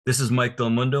This is Mike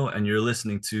Del Mundo, and you're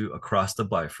listening to Across the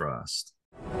Bifrost.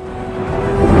 Whosoever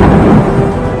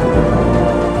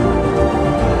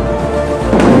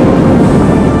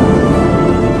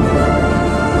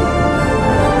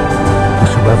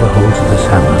holds this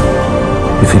hammer,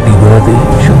 if he be worthy,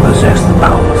 shall possess the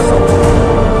power of Thor.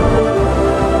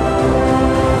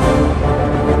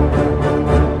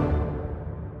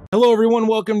 Hello, everyone.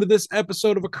 Welcome to this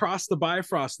episode of Across the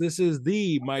Bifrost. This is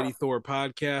the Mighty Thor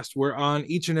podcast, where on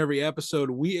each and every episode,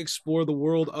 we explore the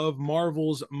world of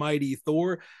Marvel's Mighty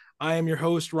Thor. I am your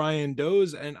host, Ryan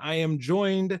Doze, and I am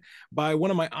joined by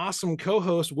one of my awesome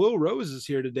co-hosts, Will Rose is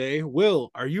here today. Will,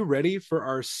 are you ready for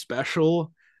our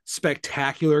special,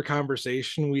 spectacular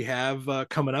conversation we have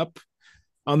coming up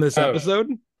on this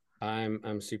episode?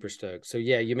 I'm super stoked. So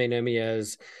yeah, you may know me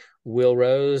as Will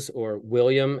Rose or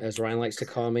William, as Ryan likes to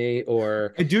call me,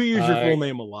 or I do use your full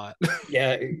name a lot.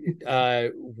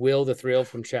 Will the Thrill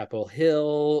from Chapel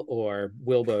Hill, or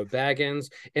Wilbo Baggins.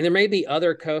 And there may be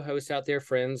other co-hosts out there,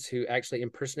 friends, who actually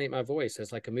impersonate my voice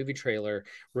as like a movie trailer.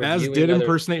 As did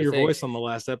impersonate your voice on the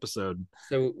last episode.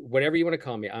 So whatever you want to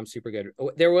call me, I'm super good.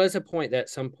 There was a point at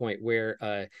some point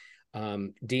where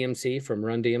DMC from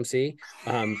Run DMC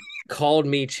called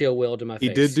me Chill Will to my face.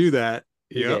 He did do that.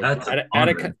 Yeah,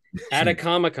 at a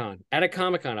Comic-Con.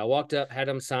 I walked up, had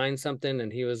him sign something, and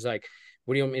he was like,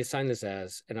 "What do you want me to sign this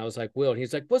as?" And I was like, "Will." And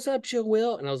he's like, "What's up, Chill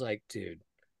Will?" And I was like, "Dude,"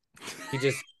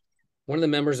 one of the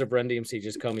members of Run DMC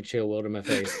just called me Chill Will to my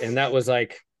face, and that was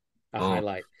like a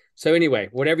highlight. So anyway,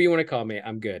 whatever you want to call me,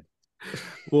 I'm good.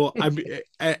 Well,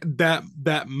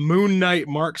 that Moon Knight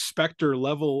Mark Spector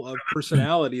level of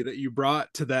personality that you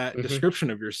brought to that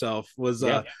description of yourself was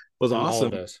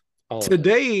awesome.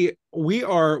 Today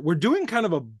we're doing kind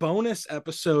of a bonus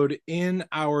episode in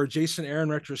our Jason Aaron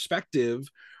retrospective,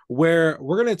 where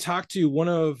we're going to talk to one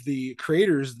of the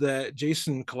creators that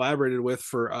Jason collaborated with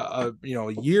for a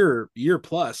year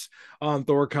plus on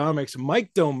Thor comics.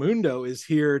 Mike Del Mundo is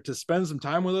here to spend some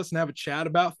time with us and have a chat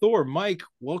about Thor. Mike,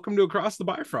 welcome to Across the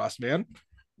Bifrost, man.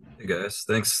 Hey guys,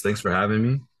 thanks for having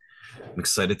me. I'm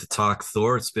excited to talk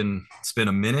Thor. It's been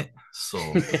a minute. So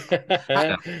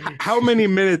how many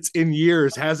minutes in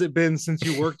years has it been since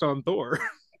you worked on Thor?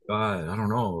 God, I don't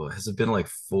know. Has it been like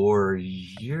 4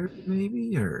 years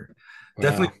maybe, or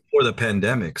definitely before the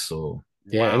pandemic? So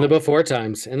yeah, in the before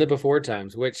times,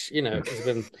 which has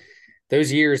been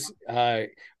those years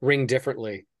ring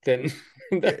differently than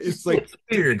it's like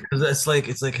weird because it's like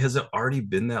has it already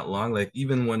been that long? Like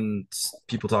even when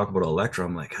people talk about Elektra,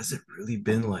 I'm like, has it really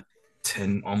been like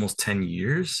almost 10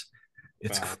 years?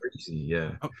 It's crazy.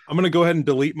 Yeah, I'm gonna go ahead and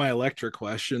delete my Elektra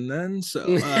question then. So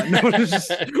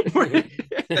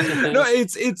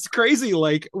it's crazy.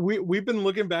 Like we've been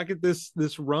looking back at this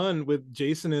run with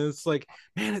Jason, and it's like,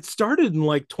 man, it started in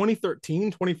like 2013,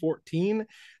 2014. It's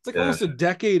like almost a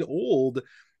decade old.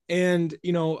 And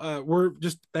we're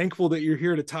just thankful that you're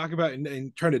here to talk about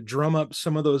and try to drum up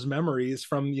some of those memories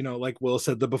from, like Will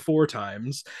said, the before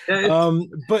times.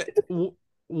 But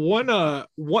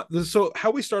so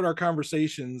how we start our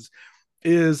conversations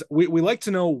is we like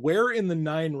to know, where in the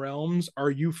 9 realms are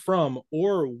you from,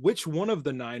 or which one of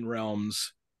the 9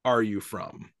 realms are you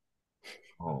from?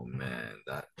 Oh man,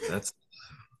 that's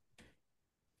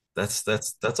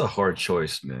a hard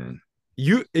choice, man.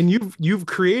 You've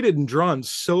created and drawn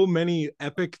so many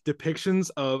epic depictions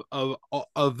of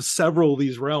several of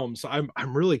these realms. So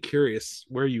I'm really curious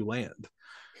where you land.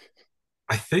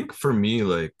 I think for me,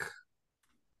 like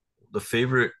the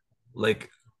favorite, like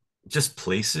just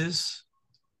places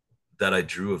that I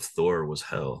drew of Thor was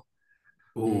Hell.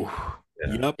 Ooh,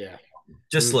 yeah. Yep.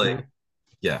 Just like,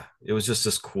 yeah, it was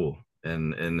just cool.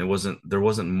 And there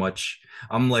wasn't much.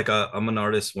 I'm an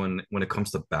artist when it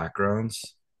comes to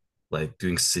backgrounds, like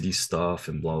doing city stuff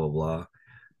and blah blah blah.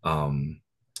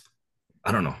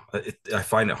 I don't know. I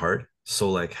find it hard. So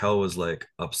like Hell was like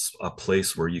a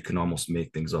place where you can almost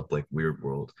make things up, like Weird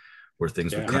World, where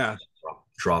things would kind of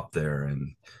drop there,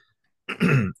 and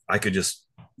I could just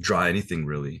draw anything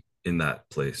really in that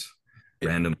place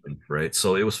randomly, right?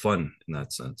 So it was fun in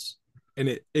that sense.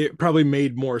 And it probably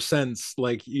made more sense,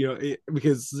 like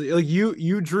because like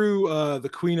you drew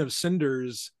the Queen of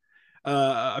Cinders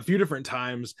a few different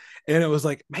times, and it was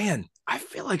like, man, I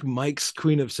feel like Mike's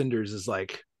Queen of Cinders is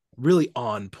like really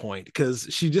on point, because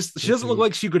she doesn't look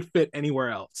like she could fit anywhere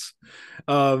else.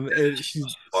 And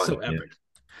she's so epic.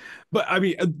 But I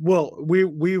mean, well, we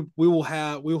will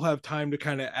have time to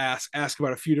kind of ask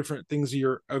about a few different things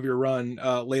of your run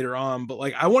later on. But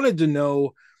like, I wanted to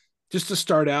know, just to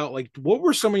start out, like, what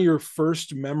were some of your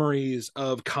first memories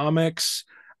of comics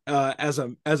as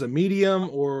a medium,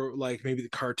 or like maybe the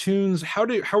cartoons? How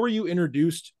were you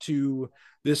introduced to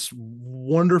this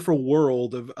wonderful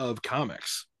world of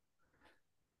comics.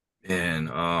 And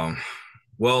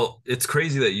well, it's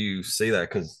crazy that you say that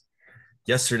because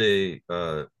yesterday,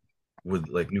 with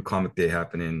like New Comic Day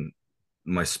happening,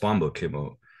 my Spawn book came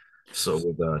out. So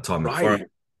with Todd Right. McFarlane,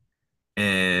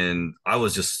 and I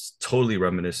was just totally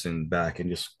reminiscing back and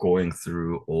just going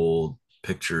through old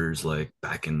pictures like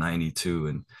back in '92,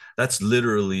 and that's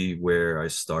literally where I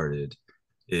started.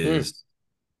 Hmm. Is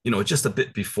just a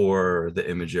bit before the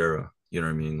Image era. You know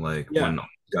what I mean? Like Yeah. when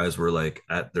guys were like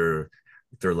at their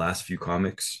last few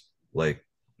comics, like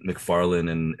McFarlane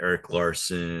and Eric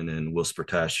Larson and Will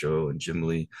Spertasio and Jim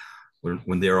Lee,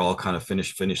 when they were all kind of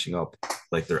finishing up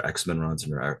like their X-Men runs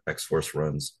and their X-Force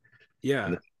runs. Yeah.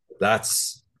 And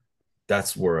that's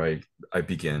where I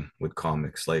began with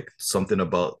comics. Like something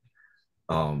about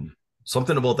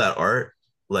that art,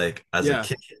 like as a Yeah.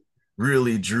 kid,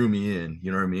 really drew me in.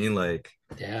 You know what I mean? Like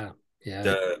Yeah.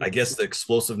 Yeah. I guess the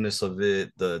explosiveness of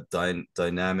it, the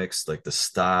dynamics, like the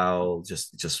style,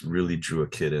 just really drew a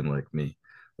kid in like me.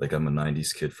 Like I'm a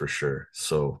 '90s kid for sure.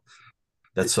 So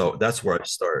that's where I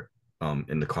start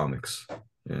in the comics.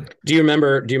 Yeah. Do you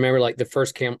remember like the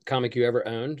first comic you ever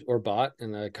owned or bought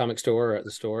in the comic store or at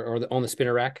the store or on the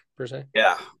spinner rack per se?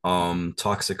 Yeah.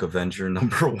 Toxic Avenger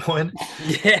 #1.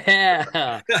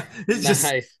 Yeah. It's just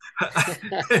Nice.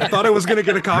 I thought I was gonna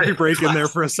get a coffee break in there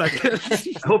for a second.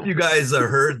 I hope you guys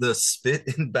heard the spit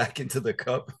back into the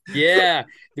cup. Yeah.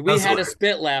 We That's had a what-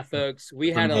 spit laugh, folks.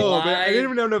 We had a Oh man, I didn't live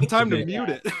even have enough time to mute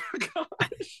it.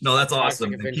 No, that's Toxic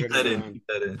awesome. Avenger Keep that in. #1. Keep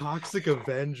that in. Toxic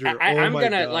Avenger. I'm my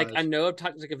gonna gosh. like I know of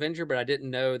Toxic Avenger, but I didn't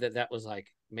know that was like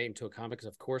made into a comic. Because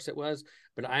of course it was.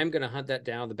 But I'm gonna hunt that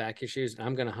down the back issues, and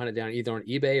I'm gonna hunt it down either on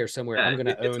eBay or somewhere. Yeah, I'm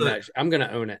gonna it's own that. I'm gonna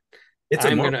own it. it's a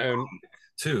I'm Marvel gonna own. comic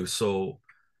too. So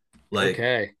like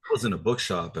Okay. I was in a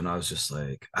bookshop and I was just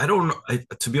like, I don't know.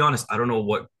 To be honest, I don't know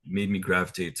what made me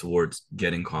gravitate towards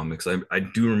getting comics. I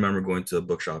do remember going to a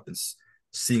bookshop and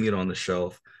seeing it on the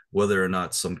shelf, whether or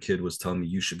not some kid was telling me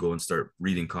you should go and start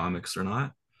reading comics or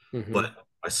not. Mhm. But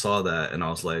I saw that and I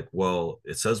was like, well,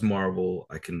 it says Marvel.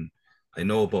 I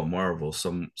know about Marvel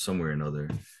somewhere or another.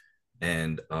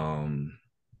 And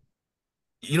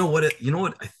you know what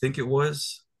I think it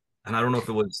was, and I don't know if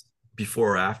it was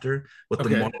before or after, but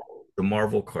Okay. the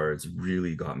Marvel cards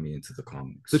really got me into the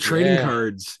comics. The trading Yeah.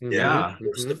 cards. Mhm. Yeah, Mm-hmm.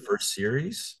 it was the first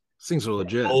series. These things are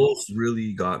legit. Those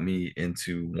really got me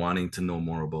into wanting to know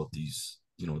more about these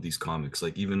comics.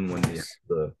 Like even when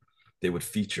they would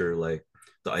feature like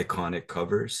the iconic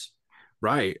covers,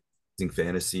 Right.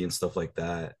 fantasy and stuff like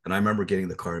that. And I remember getting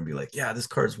the card and be like, yeah, this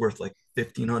card's worth like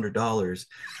 $1,500.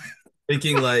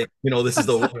 Thinking like, this is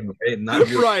the one, right? Not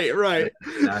really Right.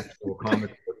 an actual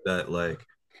comic book that like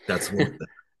that's worth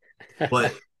it.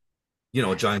 But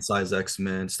giant size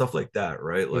X-Men, stuff like that,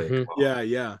 right? Like Mhm.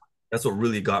 Yeah. that's what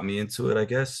really got me into it, I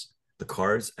guess, the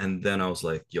cards. And then I was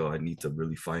like, yo, I need to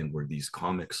really find where these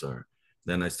comics are.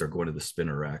 Then I start going to the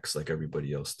spinner racks like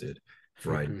everybody else did,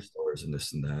 variety stores and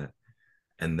this and that.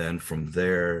 And then from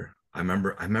there, I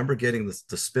remember getting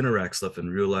the spinner rack stuff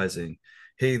and realizing,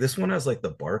 hey, this one has like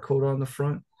the barcode on the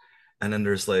front. And then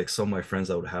there's like some of my friends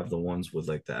that would have the ones with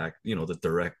like the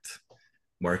direct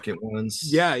market ones.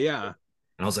 Yeah. And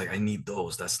I was like, I need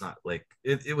those. That's not like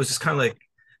it was just kind of like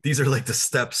these are like the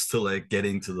steps to like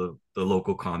getting to the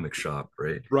local comic shop,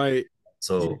 right? Right.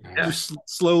 So You're yeah.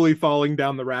 slowly falling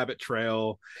down the rabbit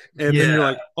trail, and then you're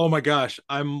like, oh my gosh,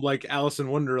 I'm like Alice in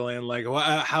Wonderland. Like,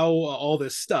 how all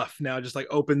this stuff now just like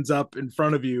opens up in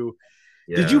front of you.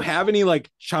 Did you have any like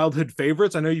childhood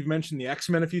favorites? I know you've mentioned the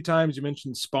X-Men a few times. You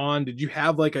mentioned Spawn. Did you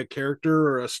have like a character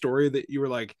or a story that you were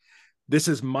like, this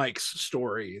is Mike's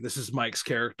story, this is Mike's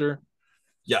character?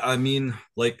 Yeah, I mean,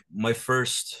 like my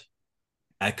first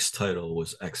X title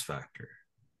was X Factor,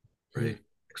 right?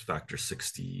 X Factor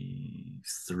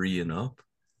 63 and up.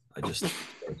 I just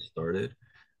started,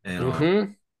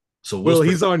 and so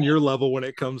he's on your level when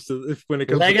it comes to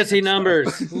legacy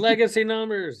numbers. Legacy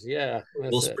numbers. Yeah,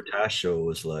 Will Spertasio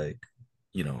was like,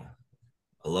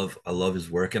 I love his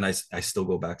work, and I still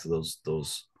go back to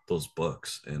those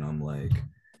books, and I'm like,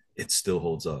 it still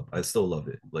holds up. I still love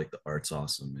it. Like the art's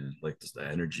awesome, man. Like just the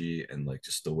energy and like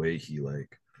just the way he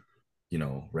like,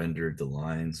 rendered the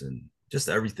lines and just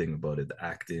everything about it, the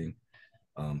acting.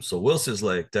 So Wilson's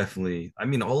like definitely. I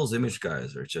mean, all those Image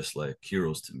guys are just like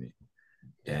heroes to me,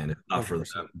 and if not 100%. For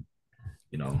them,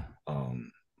 you know,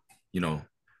 um,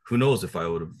 who knows if I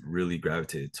would have really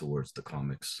gravitated towards the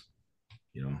comics,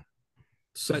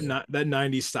 So that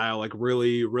 90s style like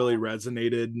really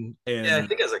resonated. And yeah, I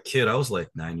think as a kid I was like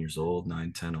 9 years old,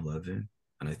 9, 10, 11,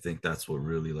 and I think that's what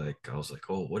really like I was like,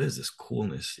 oh, what is this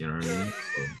coolness, you know what I mean?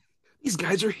 So, these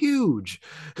guys are huge.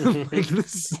 Like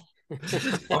this.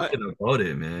 Just talking about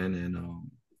it, man, and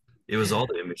it was all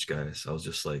the image guys. I was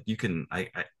just like, you can, I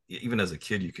even as a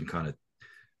kid, you can kind of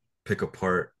pick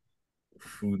apart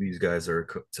who these guys are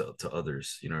to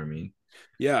others. You know what I mean?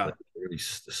 Yeah. Like they really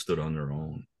stood on their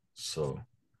own. So,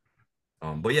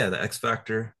 but yeah, the X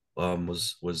Factor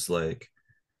was like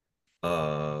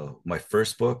my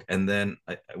first book, and then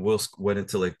I will went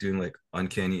into like doing like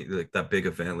Uncanny, like that big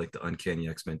event, like the Uncanny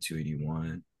X-Men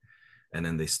 281, and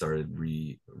then they started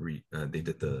they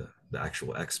did the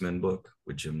actual X-Men book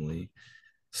with Jim Lee.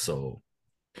 So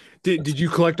Did you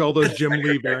collect all those Jim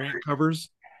Lee variant covers?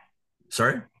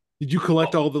 sorry. Did you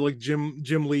collect all the like Jim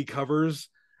Lee covers?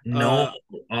 No,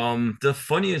 the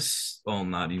funniest, well,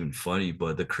 not even funny,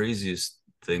 but the craziest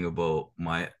thing about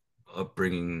my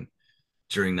upbringing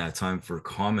during that time for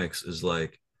comics is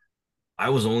like I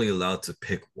was only allowed to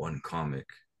pick one comic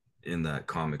in that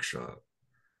comic shop,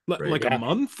 right? Like a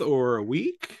month or a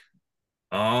week?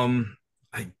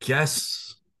 I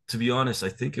guess to be honest, I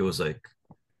think it was like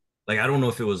I don't know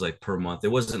if it was like per month.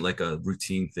 It wasn't like a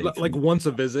routine thing for Like me. once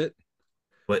a visit?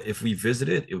 But if we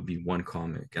visited, it would be one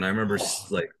comic. And I remember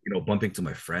like, bumping to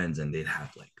my friends and they'd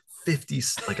have like 50,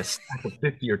 like a stack of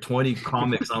 50 or 20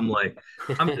 comics. I'm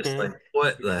just like,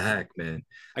 what the heck, man?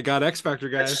 I got X Factor,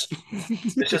 guys.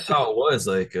 It's just how it was.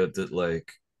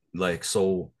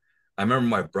 So I remember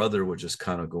my brother would just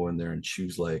kind of go in there and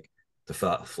choose like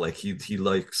like he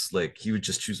likes, like he would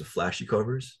just choose the flashy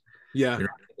covers. Yeah.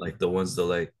 Like the ones that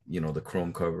like, the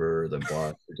chrome cover, the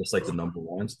box, just like the number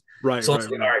ones. Right. So I right,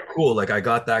 was like, right. all right, cool. Like I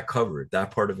got that covered. That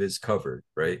part of his covered,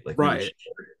 right? Like right.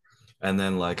 And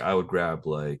then like I would grab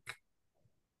like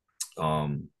I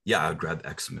would grab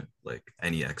X-Men, like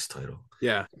any X title.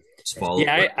 Yeah.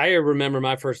 I remember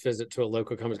my first visit to a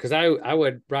local comics because I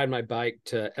would ride my bike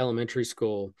to elementary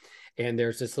school, and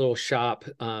there's this little shop,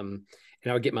 and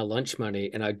I would get my lunch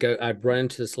money, and I'd run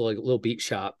into this little beat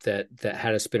shop that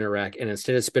had a spinner rack, and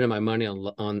instead of spending my money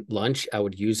on lunch, I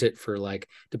would use it for like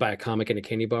to buy a comic and a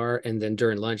candy bar, and then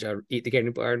during lunch I would eat the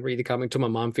candy bar and read the comic until my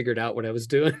mom figured out what I was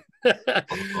doing.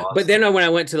 Awesome. But then when I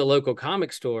went to the local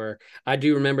comic store, I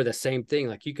do remember the same thing.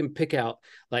 Like you can pick out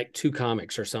like 2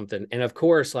 comics or something, and of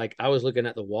course, like I was looking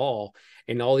at the wall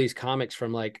and all these comics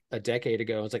from like a decade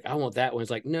ago. I was like, I want that one. It's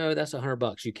like, no, that's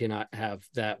 $100. You cannot have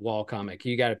that wall comic.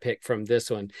 You got to pick from this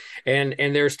one. And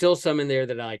there's still some in there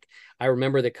that I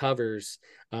remember the covers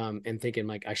and thinking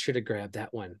like I should have grabbed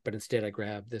that one, but instead I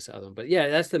grabbed this other one. But yeah,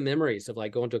 that's the memories of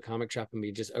like going to a comic shop and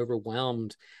being just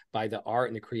overwhelmed by the art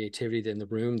and the creativity in the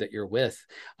room that you're with.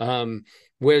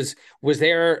 Was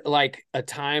there like a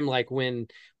time like when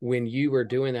you were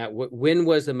doing that? When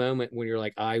was the moment when you're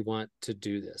like, I want to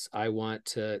do this? I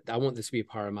want this to be a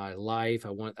part of my life. I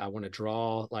want to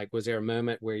draw. Like, was there a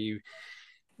moment where you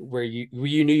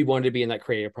knew you wanted to be in that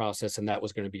creative process and that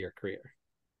was going to be your career?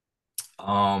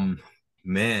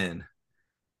 Man,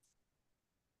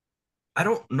 I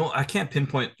don't know. I can't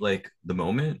pinpoint like the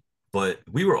moment, but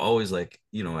we were always like,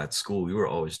 at school, we were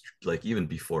always like, even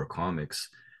before comics,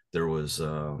 there was,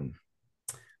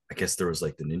 I guess there was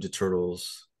like the Ninja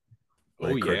Turtles.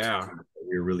 Like, yeah.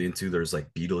 We were really into. There's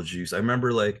like Beetlejuice. I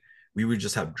remember like we would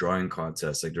just have drawing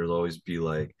contests. Like there'd always be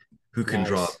like, who can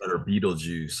draw a better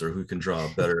Beetlejuice or who can draw a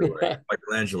better like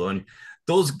Michelangelo. And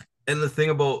the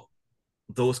thing about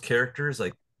those characters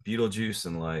like Beetlejuice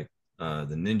and like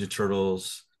the Ninja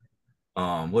Turtles,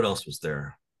 what else was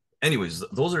there? Anyways,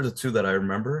 those are the 2 that I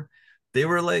remember. They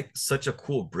were like such a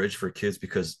cool bridge for kids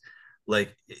because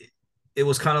like it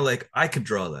was kind of like I could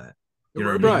draw that, you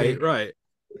know what I mean? Right.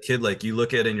 Kid, like you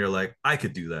look at it and you're like, I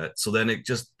could do that. So then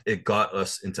it got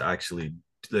us into actually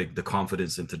like the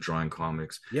confidence into drawing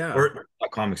comics. Yeah. Or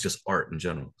not comics, just art in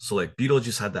general. So like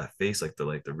Beetlejuice had that face, like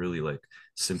the really like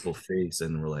simple face,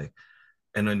 and we're like,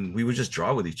 and then we would just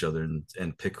draw with each other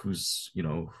and pick who's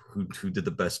who did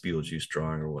the best Beetlejuice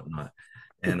drawing or whatnot.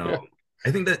 And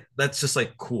I think that's just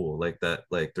like cool, like that,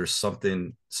 like there's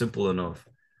something simple enough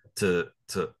to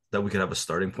that we could have a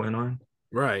starting point on.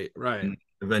 Right. And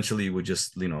eventually we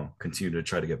just continue to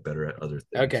try to get better at other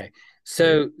things. Okay,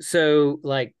 so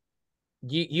like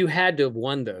you had to have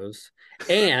won those,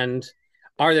 and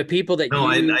are the people that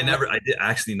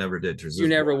never did. You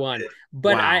never won.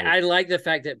 But wow. I like the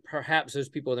fact that perhaps those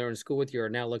people that are in school with you are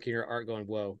now looking at your art going,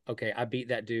 whoa, okay, I beat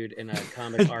that dude in a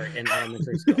comic art in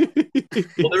elementary school.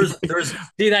 Well, there's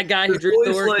see that guy who drew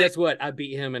Thor? Like, guess what? I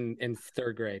beat him in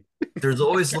 3rd grade. There's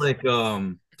always like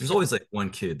one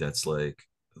kid that's like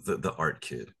the art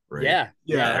kid, right?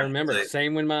 Yeah, I remember. Like,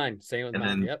 same with mine.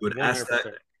 Yep, would ask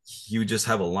that. You would just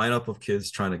have a lineup of kids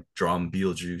trying to draw him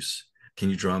Beetlejuice, can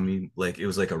you draw me, like it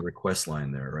was like a request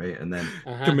line there, right? And then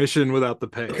Commission without the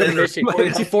pay. Commission.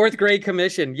 It's a fourth grade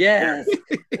commission. Yes.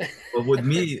 but with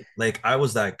me, like I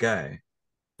was that guy.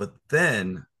 But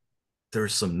then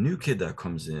there's some new kid that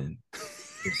comes in.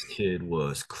 This kid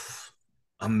was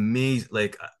amazing.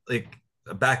 Like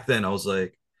back then, I was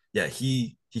like, yeah,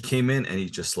 he came in and he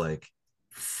just like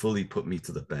fully put me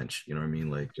to the bench. You know what I mean?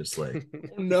 Like just like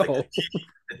No. like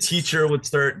the teacher would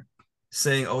start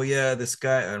saying, "Oh yeah, this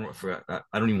guy." I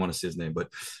don't even want to say his name, but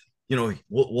you know,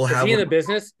 we'll have. Is he in the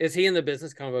business? Is he in the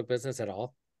business, comic book business at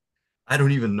all? I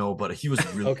don't even know, but he was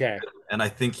really okay. Good. And I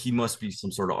think he must be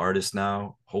some sort of artist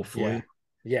now, hopefully.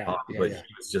 Yeah. But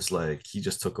he was just like, he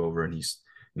just took over, and he's,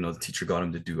 you know, the teacher got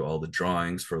him to do all the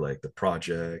drawings for like the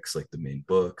projects, like the main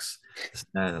books.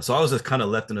 So I was just kind of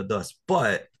left in the dust,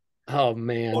 but oh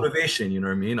man, motivation, you know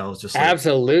what I mean? I was just like,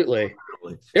 absolutely.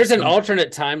 There's an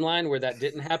alternate timeline where that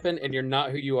didn't happen, and you're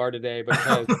not who you are today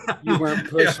because you weren't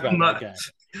pushed by that guy.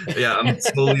 Yeah, I'm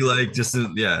totally like just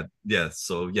yeah.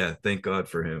 So yeah, thank God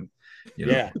for him. You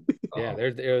know? Yeah.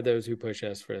 There are those who push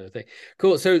us for the thing.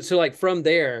 Cool. So like from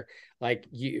there, like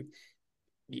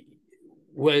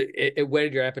what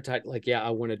did your appetite? Like, yeah, I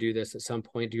want to do this at some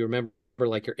point. Do you remember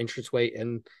like your entranceway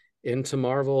into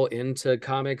Marvel, into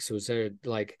comics? Was there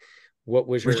like, what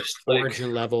was your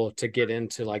origin level to get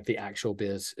into like the actual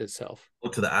biz itself?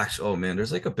 To the actual, oh man,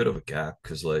 there's like a bit of a gap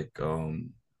because like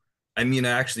I mean,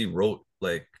 I actually wrote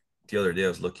like the other day I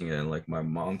was looking at it, and like my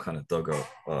mom kind of dug up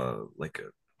like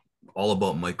all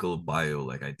about Michael bio,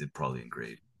 like I did probably in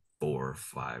grade 4 or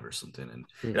 5 or something, and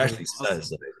it actually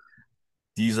says like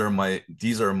these are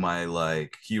my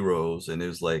like heroes, and it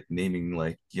was like naming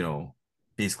like, you know,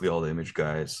 basically all the Image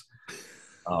guys.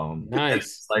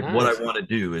 Nice. Like what I want to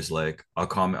do is like I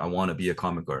want to be a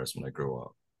comic artist when I grow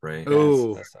up, right?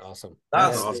 Oh, that's awesome.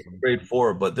 That's awesome. Grade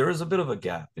 4, but there is a bit of a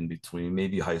gap in between.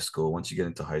 Maybe high school. Once you get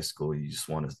into high school, you just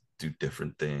want to do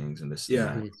different things and this.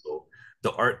 Yeah. And that. So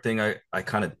the art thing, I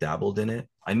kind of dabbled in it.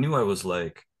 I knew I was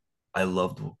like, I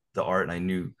loved the art, and I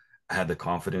knew I had the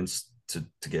confidence to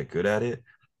get good at it.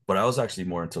 But I was actually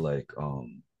more into like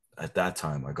at that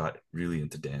time I got really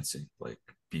into dancing, like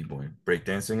b-boy,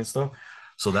 breakdancing and stuff.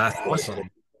 So that's awesome.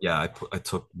 Yeah, I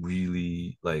took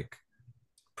really like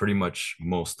pretty much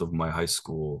most of my high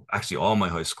school, actually all my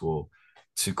high school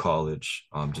to college,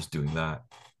 just doing that.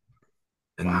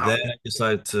 And then I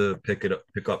decided to pick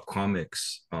up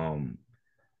comics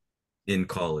in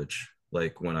college.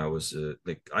 Like when I was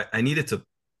like I needed to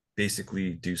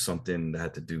basically do something that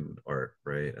had to do with art,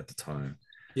 right? At the time.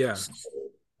 Yeah. So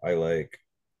I like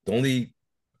the only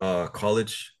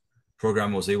college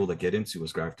program I was able to get into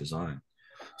was graphic design.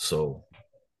 So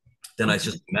then I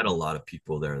just met a lot of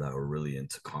people there that were really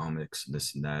into comics and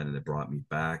this and that, and it brought me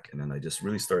back. And then I just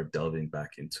really started delving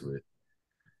back into it.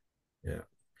 Yeah.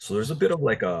 So there's a bit of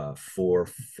like a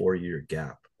four-year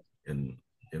gap in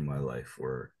my life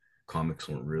where comics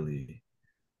weren't really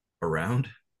around.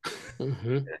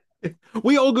 Mm-hmm.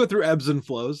 We all go through ebbs and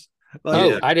flows.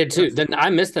 Like, I did too. Then I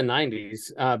missed the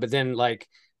 90s, but then like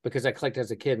because I collected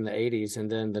as a kid in the 80s,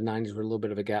 and then the 90s were a little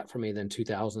bit of a gap for me. Then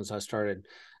 2000s, I started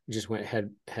just went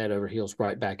head over heels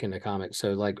right back into comics.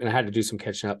 So like, and I had to do some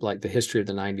catching up, like the history of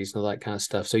the 90s and all that kind of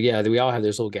stuff. So yeah, we all have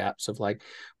those little gaps of like,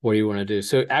 what do you want to do?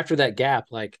 So after that gap,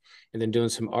 like, and then doing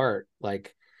some art,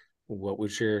 like, what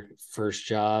was your first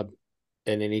job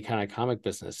in any kind of comic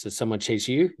business? Did someone chase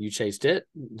you? You chased it?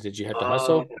 Did you have to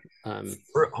hustle?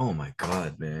 Oh my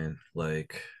God, man.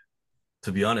 Like,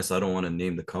 to be honest, I don't want to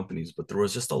name the companies, but there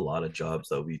was just a lot of jobs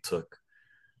that we took.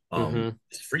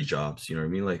 Free jobs, you know what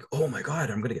I mean? Like, oh my God,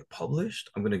 I'm gonna get published.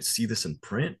 I'm gonna see this in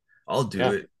print. I'll do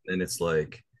it. And it's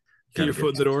like get your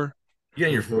foot in the door. You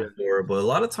get your foot in the door, but a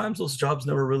lot of times those jobs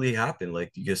never really happen.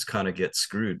 Like you just kind of get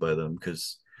screwed by them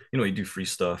because you know you do free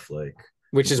stuff, like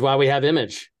which is why we have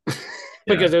Image.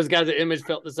 Because those guys at Image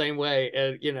felt the same way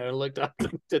and you know looked up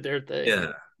to their thing.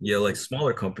 Yeah, like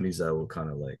smaller companies that will kind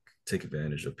of like take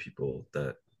advantage of people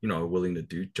that you know are willing to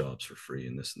do jobs for free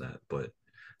and this and that, but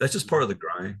that's just part of the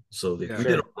grind. So we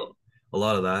did a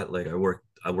lot of that. Like I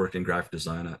worked in graphic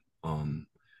design at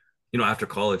you know, after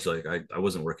college, like I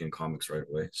wasn't working in comics right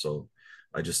away. So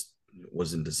I just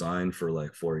was in design for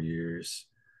like 4 years.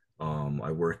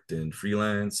 I worked in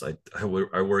freelance. I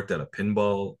worked at a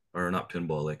pinball, or not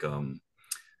pinball, like you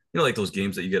know, like those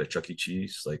games that you get at Chuck E.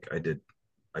 Cheese. Like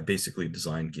I basically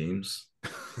designed games.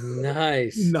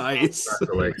 Nice.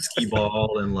 Like skee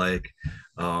ball and like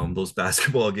those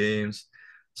basketball games.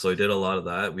 So I did a lot of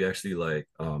that. We actually like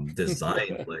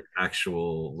designed like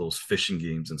actual those fishing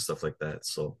games and stuff like that.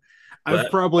 So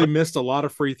I've probably missed a lot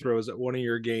of free throws at one of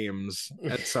your games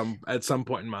at some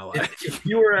point in my life. If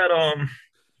you were at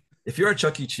if you're at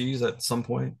Chuck E. Cheese at some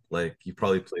point, like you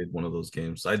probably played one of those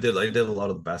games. I did a lot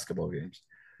of the basketball games.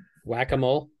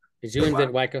 Whack-a-mole. Did you Wow.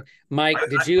 invent whack-a? Mike,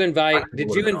 did I you invite? Did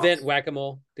would have you been invent awesome.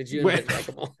 whack-a-mole? Did you Wait, invent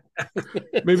whack-a-mole?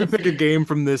 maybe pick a game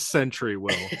from this century,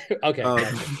 Will. Okay, Um,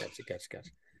 gotcha.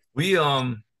 We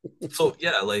so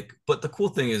yeah, like, but the cool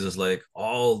thing is like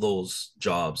all those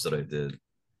jobs that I did,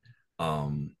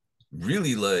 um,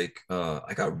 really like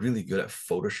I got really good at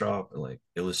Photoshop and like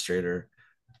Illustrator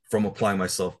from applying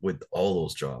myself with all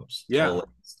those jobs. yeah,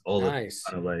 All the Nice.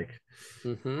 kind of like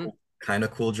Mm-hmm. kind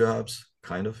of cool jobs,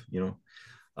 kind of, you know.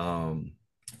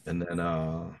 And then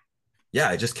yeah,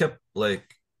 I just kept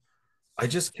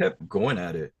going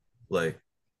at it. Like,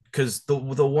 because the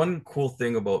one cool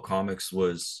thing about comics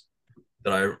was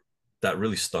that I that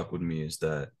really stuck with me is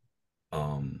that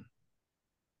um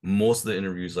most of the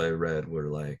interviews I read were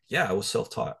like, yeah, I was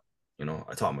self-taught. You know,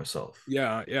 I taught myself.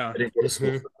 yeah. I didn't go to school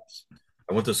Mm-hmm. for this.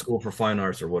 I went to school for fine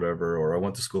arts or whatever, or I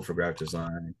went to school for graphic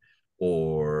design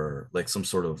or like some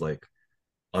sort of like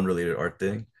unrelated art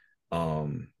thing.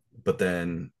 Um, but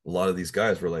then a lot of these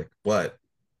guys were like, what?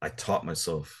 I taught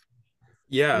myself.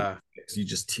 And Yeah. you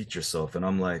just teach yourself. And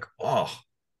I'm like, oh,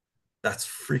 that's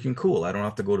freaking cool. I don't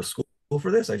have to go to school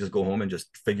for this. I just go home and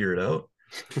just figure it out.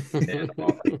 And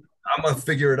I'm a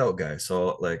figure it out guy.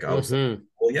 So like I was like, Mm-hmm.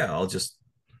 well, yeah, I'll just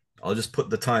put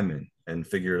the time in and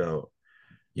figure it out,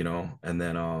 you know. And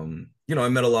then you know, I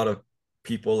met a lot of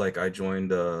people. Like I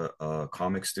joined a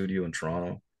comic studio in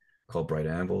Toronto called Bright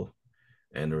Anvil,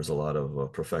 and there was a lot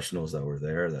of professionals that were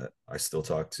there that I still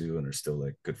talk to and are still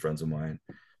like good friends of mine.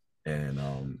 And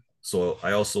so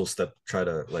I also try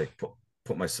to like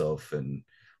put myself and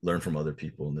learn from other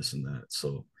people and this and that.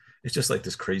 So it's just like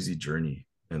this crazy journey.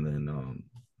 And then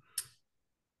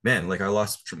man, like I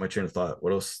lost my train of thought.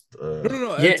 What else?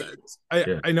 No. Yeah. I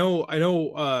Yeah. I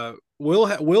know.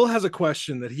 Will has a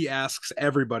question that he asks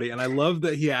everybody, and I love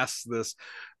that he asks this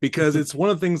because it's one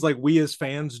of the things like we as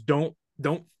fans don't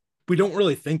we don't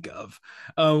really think of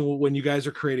when you guys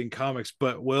are creating comics.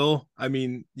 But Will, I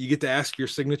mean, you get to ask your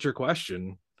signature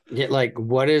question. Yeah, like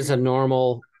what does a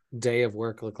normal day of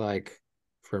work look like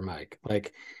for Mike?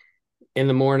 Like in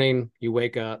the morning, you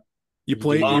wake up, you do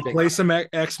your You thing. play some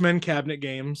X-Men cabinet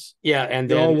games. Yeah, You're all and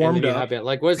then warmed you up. hop in.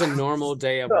 Like, what does a normal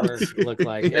day of work look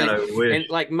like? Man, I And wish.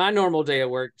 like my normal day of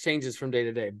work changes from day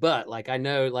to day, but like I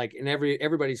know, like, and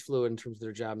everybody's fluid in terms of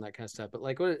their job and that kind of stuff. But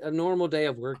like, what a normal day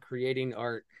of work creating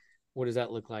art, what does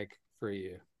that look like for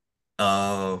you?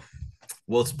 Uh,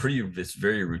 well, it's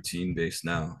very routine based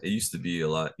now. It used to be a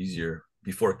lot easier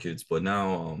before kids, but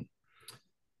now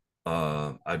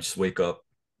I just wake up.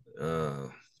 Uh,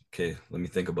 okay, let me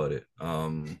think about it.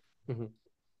 Mhm.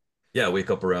 Yeah, I wake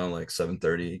up around like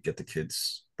 7:30, get the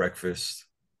kids breakfast,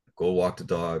 go walk the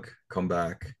dog, come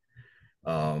back,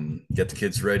 get the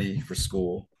kids ready for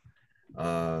school,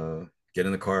 uh, get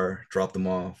in the car, drop them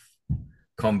off,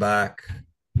 come back,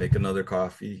 make another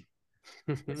coffee,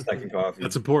 second coffee.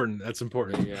 That's important. That's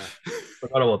important. Yeah,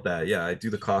 Forgot about that. Yeah, I do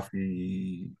the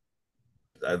coffee.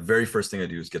 The very first thing I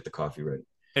do is get the coffee ready.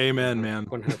 Amen, man.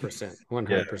 100%,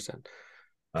 Yeah. 100%.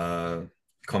 Uh,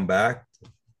 come back.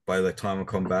 By the time I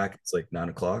come back, it's like 9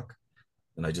 o'clock,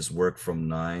 and I just work from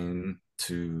 9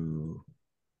 to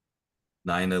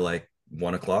like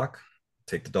 1 o'clock.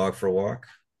 Take the dog for a walk,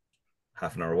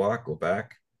 half an hour walk, go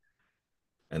back,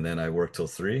 and then I work till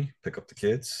 3. Pick up the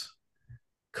kids,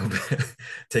 come back,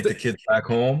 take the kids back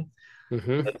home,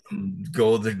 Mm-hmm.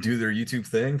 go do their YouTube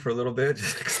thing for a little bit.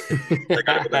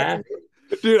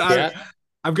 Dude, Yeah,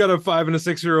 I've got a 5 and a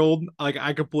 6-year old. Like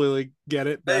I completely get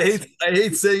it. I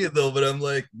hate saying it though, but I'm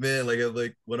like, man, I'm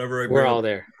like, whenever I we're bring all up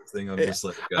there. this thing, I'm just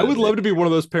like, I would God, love to be one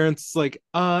of those parents like,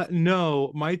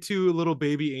 no, my 2 little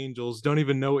baby angels don't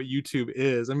even know what YouTube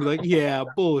is. I'm like, yeah,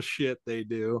 bullshit, they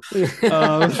do.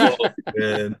 oh,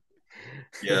 man.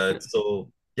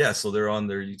 Yeah, so they're on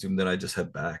their YouTube, and then I just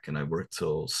head back and I work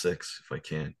till 6 if I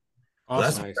can. So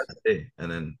Awesome. Nice. that's the day,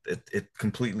 and then it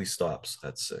completely stops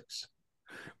at 6.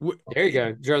 There you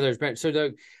go. There's been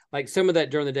so like some of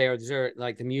that during the day, or is there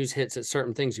like the muse hits at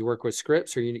certain things? You work with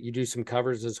scripts, or you do some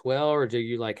covers as well, or do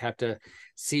you like have to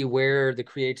see where the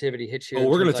creativity hits you? Oh,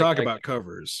 we're gonna terms talk like, about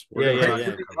covers. Yeah, yeah, yeah.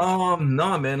 About covers.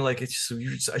 No, man, like I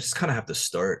just kind of have to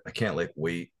start. I can't like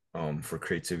wait for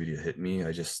creativity to hit me.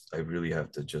 I really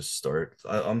have to just start.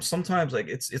 Sometimes like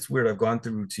it's weird. I've gone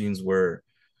through routines where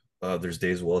there's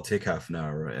days where I'll take half an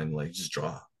hour and like just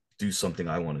do something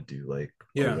I want to do, like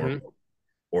a Yeah. warm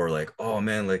or like, oh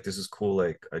man, like this is cool.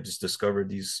 Like I just discovered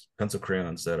these pencil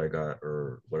crayons that I got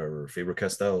or whatever, Faber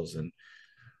Castells, and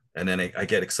then I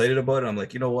get excited about it. I'm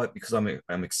like, you know what? Because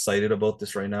I'm excited about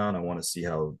this right now, and I want to see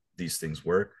how these things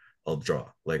work. I'll draw.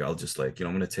 Like I'll just like,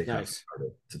 I'm gonna take half Nice. an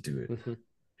hour to do it. Mhm.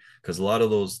 Because a lot of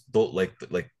those don't like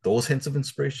those hints of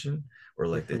inspiration or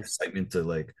like the Mhm. excitement to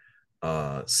like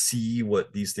see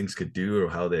what these things could do or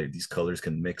how these colors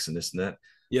can mix and this and that.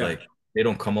 Yeah. Like they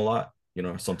don't come a lot,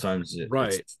 sometimes it's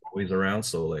Right. always around.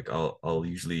 So like I'll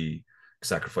usually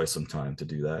sacrifice some time to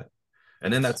do that.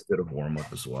 And then that's a bit of warm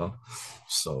up as well.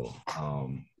 So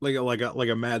Like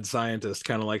a mad scientist,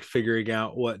 kind of like figuring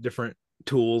out what different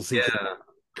tools he can yeah.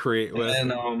 create with.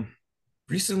 And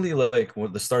recently, like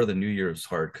when the start of the new year was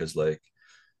hard because like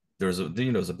there's a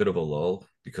bit of a lull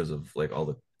because of like all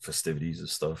the festivities and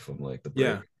stuff from like the break.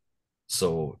 Yeah.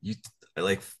 So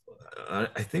like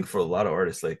I think for a lot of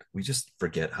artists, like we just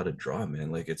forget how to draw, man.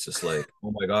 Like it's just like,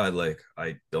 oh my God, like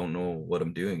I don't know what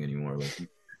I'm doing anymore. Like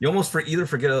you almost either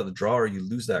forget how to draw or you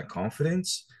lose that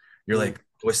confidence. You're Mm. like,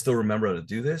 do I still remember how to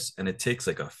do this? And it takes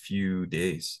like a few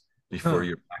days before Huh.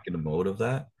 you're back in the mode of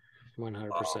that.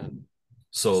 100%.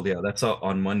 So yeah, that's how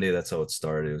on Monday, that's how it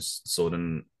started. So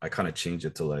then I kind of changed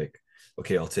it to like,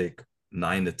 okay, I'll take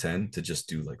 9 to 10 to just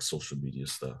do like social media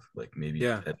stuff, like maybe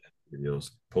Yeah. edit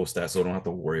videos, post that so I don't have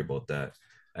to worry about that.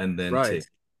 And then Right.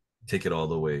 take it all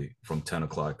the way from 10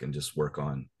 o'clock and just work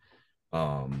um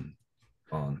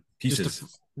on Just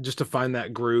pieces. to find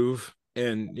that groove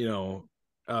and Yeah.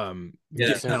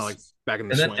 get kind of like back in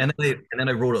the And then swing. and then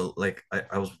I wrote a like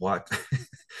I was watching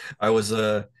I was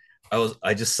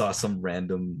I just saw some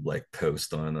random like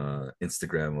post on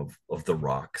Instagram of The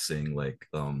Rock saying like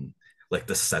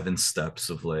the 7 steps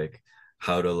of like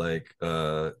how to like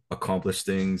accomplish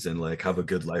things and like have a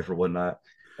good life or whatnot.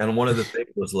 And one of the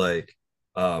things was like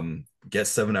get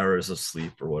 7 hours of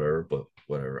sleep or whatever, but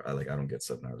whatever. I don't get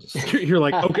 7 hours of sleep. You're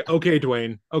like, okay,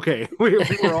 Dwayne. Okay,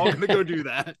 we're all gonna go do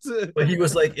that. But he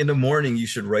was like, in the morning, you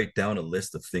should write down a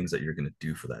list of things that you're gonna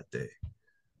do for that day.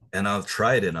 And I've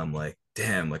tried it and I'm like,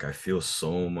 damn, like I feel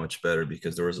so much better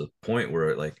because there was a point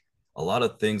where like a lot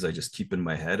of things I just keep in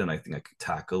my head and I think I could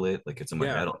tackle it. Like it's in my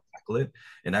Yeah. head, I'll tackle it.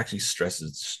 And actually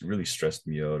really stressed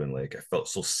me out. And like I felt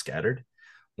so scattered.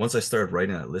 Once I started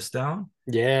writing that list down,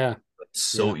 Yeah. it's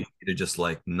so easy to just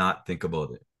like not think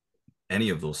about it, any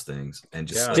of those things, and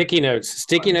just Yeah. like,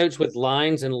 Sticky notes with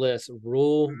lines and lists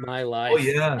rule my life. oh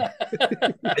yeah.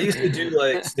 I used to do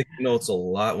like sticky notes a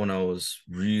lot when I was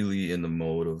really in the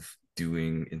mode of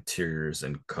doing interiors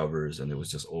and covers, and it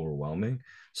was just overwhelming.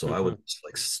 So I would just,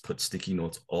 like put sticky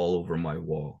notes all over my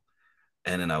wall,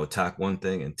 and then I would tack one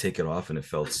thing and take it off, and it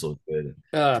felt so good.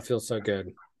 It feels so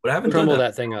good. But I haven't Crumble done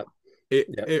that thing up.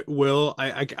 It will.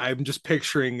 I'm just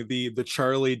picturing the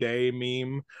Charlie Day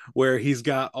meme where he's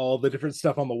got all the different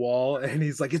stuff on the wall and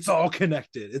he's like, it's all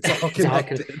connected. It's all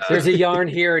connected. There's a yarn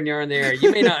here and yarn there.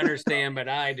 You may not understand, but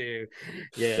I do.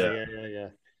 Yeah.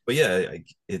 But yeah,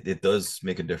 it does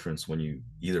make a difference when you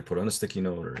either put on a sticky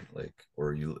note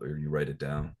or you write it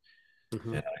down.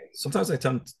 Mhm. And sometimes I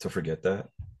tend to forget that,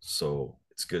 so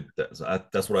it's good.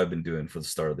 That's what I've been doing for the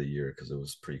start of the year because it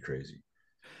was pretty crazy.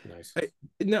 Nice.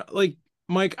 No, like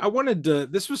Mike,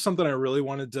 this was something I really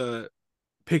wanted to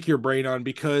pick your brain on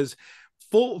because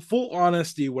full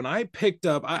honesty, when I picked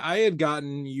up, I had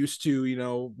gotten used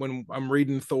to, when I'm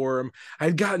reading Thor, I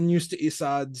had gotten used to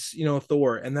Isad's,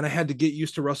 Thor, and then I had to get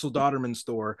used to Russell Dodderman's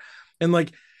Thor. And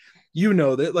like,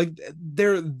 that like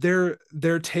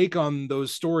their take on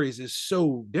those stories is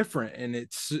so different and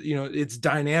it's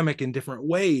dynamic in different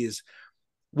ways.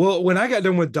 Well, when I got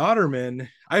done with Dodderman,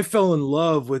 I fell in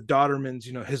love with Dodderman's,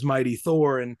 his Mighty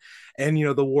Thor and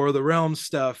the War of the Realms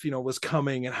stuff, was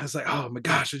coming. And I was like, oh my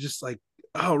gosh, I just like,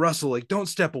 oh, Russell, like, don't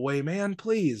step away, man,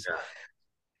 please. Yeah.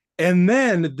 And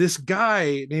then this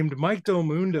guy named Mike Del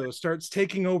Mundo starts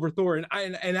taking over Thor.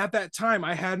 And at that time,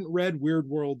 I hadn't read Weird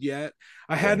World yet.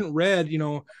 I hadn't read,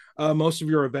 most of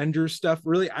your Avengers stuff.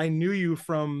 Really, I knew you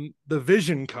from the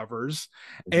Vision covers.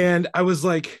 Mm-hmm. And I was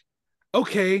like,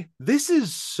 okay, this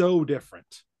is so different.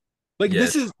 Like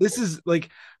this is like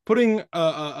putting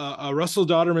a Russell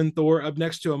Dodderman Thor up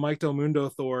next to a Mike Del Mundo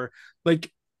Thor.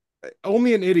 Like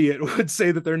only an idiot would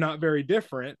say that they're not very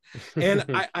different. And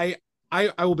I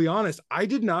will be honest, I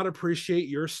did not appreciate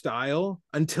your style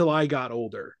until I got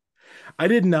older. I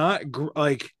did not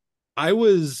I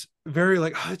was very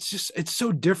like, oh, it's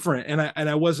so different. And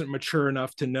I wasn't mature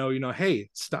enough to know, hey,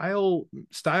 style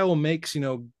makes,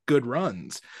 good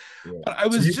runs. Yeah. But I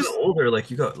was just older,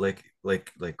 like you got like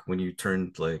when you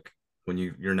turned like when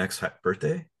your next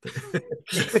birthday.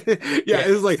 Yeah,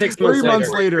 it was like 3 months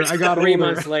later. I got 3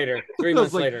 months later. 3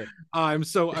 months later. I'm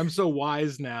so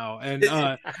wise now. And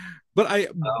but I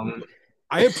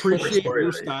appreciate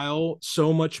your style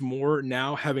so much more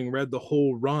now, having read the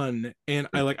whole run. And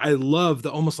I love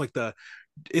the almost like the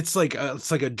it's like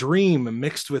a dream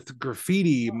mixed with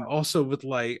graffiti, also with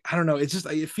like, I don't know, it's just,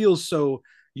 it feels so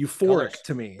euphoric Colors.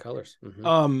 to me. Colors.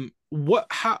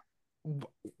 Mm-hmm.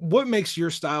 What makes your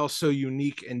style so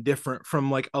unique and different from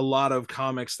like a lot of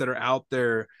comics that are out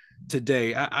there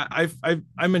today?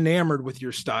 I'm enamored with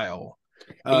your style.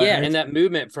 Yeah, And and it's, that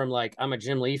movement from like I'm a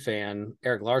Jim Lee fan,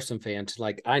 Eric Larson fan, to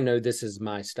like I know this is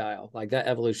my style. Like that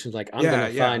evolution is like I'm yeah, gonna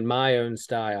yeah, find my own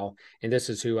style, and this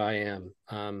is who I am.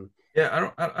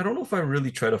 Yeah, I don't know if I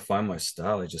really try to find my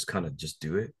style. I just kind of just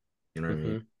do it. You know what I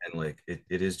mean? Mhm. And like it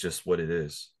is just what it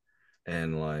is.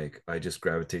 And like I just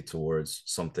gravitate towards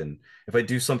something. If I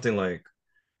do something like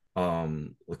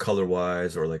color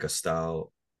wise or like a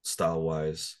style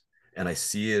wise, and I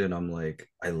see it and I'm like,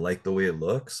 I like the way it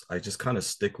looks, I just kind of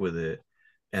stick with it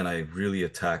and I really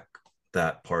attack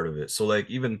that part of it. So like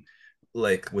even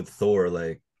like with Thor,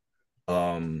 like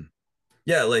um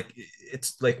yeah, like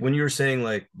it's like when you were saying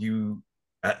like you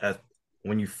at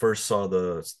when you first saw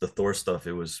the Thor stuff,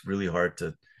 it was really hard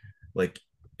to like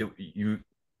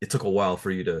it took a while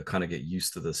for you to kind of get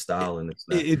used to the it, style and it's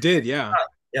it, not it did, yeah.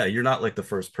 yeah, you're not like the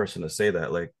first person to say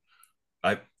that. Like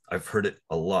I I've heard it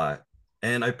a lot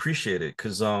and I appreciate it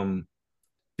because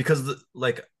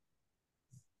like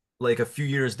a few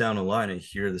years down the line I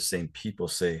hear the same people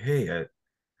say, "Hey, I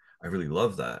really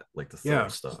love that, like the Thor Yeah.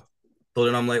 stuff." So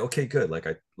then I'm like, "Okay, good. Like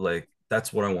I like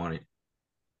that's what I want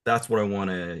that's what I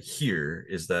want to hear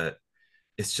is that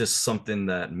it's just something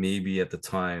that maybe at the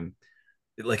time,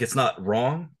 like it's not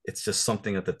wrong. It's just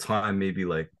something at the time, maybe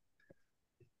like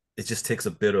it just takes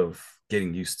a bit of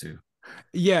getting used to.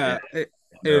 Yeah.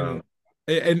 And,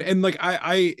 And and like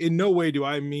I in no way do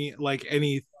I mean like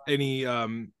any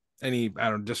I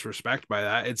don't disrespect by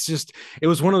that. It's just, it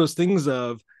was one of those things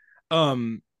of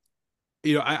um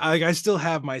I still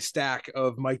have my stack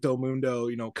of Mike Del Mundo,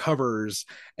 covers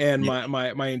and yeah,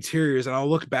 my interiors, and I'll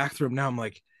look back through them now. I'm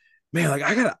like, man, like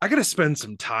I gotta spend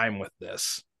some time with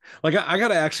this. Like I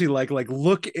gotta actually like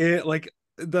look at like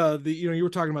the you were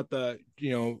talking about the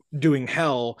doing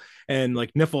Hell and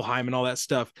like Niflheim and all that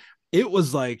stuff. It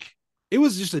was like, it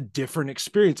was just a different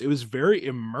experience. It was very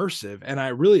immersive, and I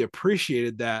really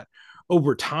appreciated that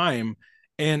over time.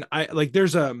 And I like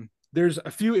there's a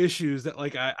few issues that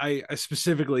like I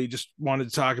specifically just wanted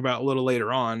to talk about a little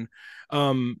later on.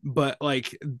 But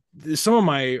like some of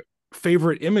my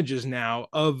favorite images now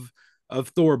of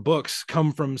Thor books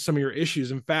come from some of your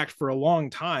issues. In fact, for a long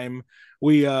time,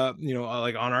 we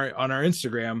like on our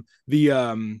Instagram,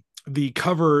 the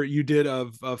cover you did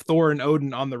of Thor and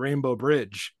Odin on the Rainbow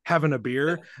Bridge having a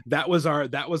beer, that was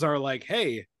our like,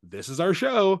 hey, this is our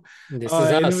show. This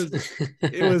is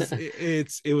And us.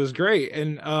 it was great.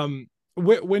 And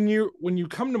when you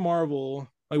come to Marvel,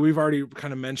 like we've already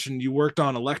kind of mentioned, you worked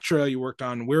on Elektra, you worked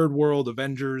on Weird World,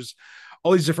 Avengers,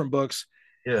 all these different books,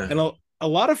 yeah, and a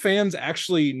lot of fans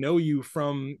actually know you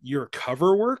from your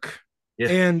cover work. yeah,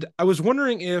 And I was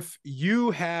wondering if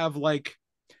you have like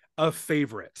a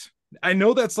favorite. I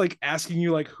know that's like asking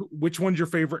you like which one's your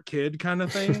favorite kid kind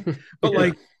of thing, but yeah.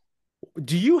 like,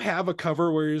 do you have a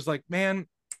cover where you're like, man,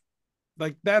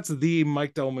 like that's the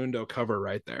Mike Del Mundo cover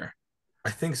right there? I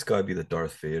think it's gotta be the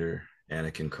Darth Vader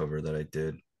Anakin cover that I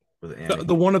did with The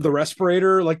Anakin. one of the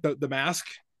respirator, like the mask.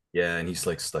 Yeah, and he's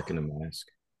like stuck in a mask.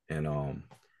 And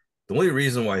the only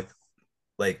reason why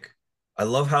like I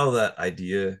love how that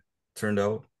idea turned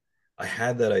out. I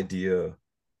had that idea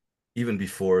even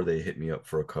before they hit me up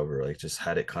for a cover, like just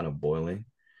had it kind of boiling.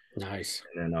 Nice.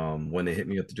 And then when they hit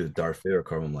me up to do the Darth Vader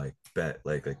cover, I'm like, bet,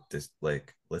 like this,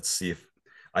 like let's see if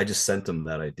I just sent them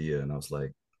that idea, and I was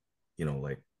like,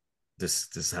 like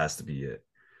this has to be it,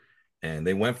 and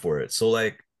they went for it. So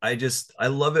like I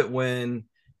love it when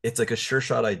it's like a sure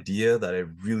shot idea that I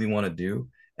really want to do,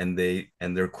 and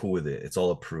they're cool with it. It's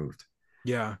all approved.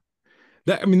 Yeah.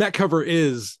 That, I mean, that cover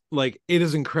is like, it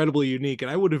is incredibly unique,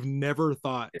 and I would have never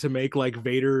thought to make like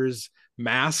Vader's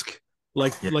mask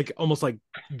Yeah, like almost like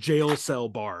jail cell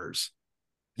bars.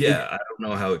 It, yeah. I don't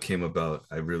know how it came about.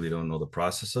 I really don't know the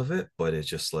process of it, but it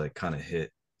just like kind of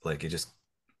hit. Like it just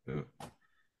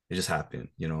happened.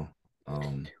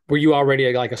 Were you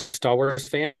already like a Star Wars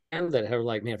fan that have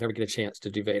like, man, if I ever get a chance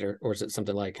to do Vader, or is it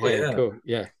something like, Oh hey, yeah, cool,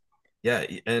 yeah, yeah,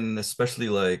 and especially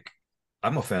like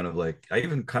I'm a fan of like I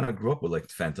even kind of grew up with like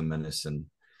Phantom Menace and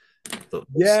those,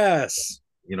 yes.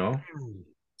 you know.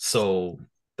 So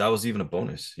that was even a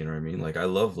bonus. You know what I mean? Like I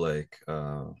love like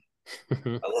that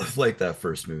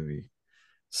first movie.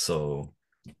 So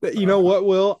You know what,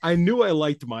 Will? I knew I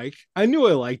liked Mike. I knew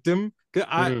I liked him.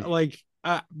 I Mhm. like,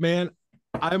 man,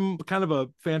 I'm kind of a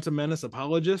Phantom Menace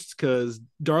apologist because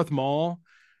Darth Maul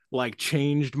like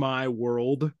changed my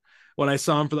world. when I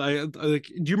saw him for the like.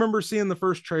 Do you remember seeing the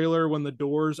first trailer when the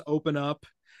doors open up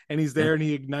and he's there and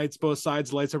he ignites both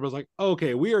sides, lights up? I was like,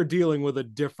 okay, we are dealing with a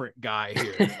different guy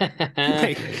here.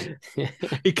 Like,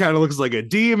 he kind of looks like a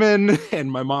demon, and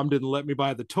my mom didn't let me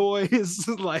buy the toys.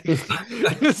 Like,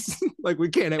 like we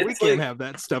can't have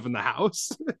that stuff in the house.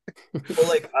 Well,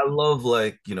 like I love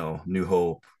like New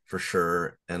Hope for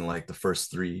sure, and like the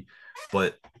first three,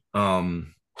 but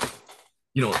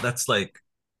that's like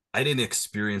I didn't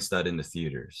experience that in the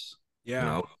theaters.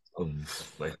 Yeah.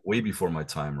 Like way before my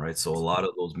time, right? So a lot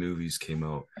of those movies came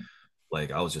out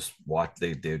like I was just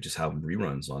they would just have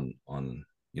reruns on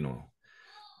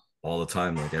all the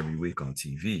time, like every week on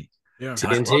TV. Yeah.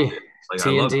 TNT. Like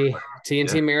TNT.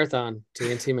 TNT marathon.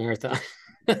 TNT marathon.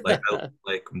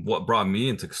 like what brought me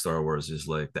into Star Wars is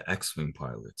like the X-Wing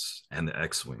pilots and the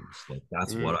X-Wings. Like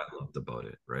that's what I loved about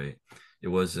it, right? It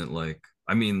wasn't like,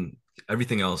 I mean,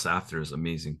 everything else after is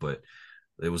amazing, but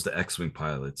it was the X-Wing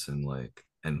pilots and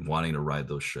wanting to ride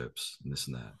those ships and this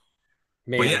and that.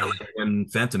 Man. But yeah, like when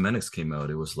Phantom Menace came out,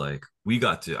 it was like I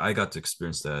got to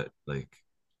experience that, like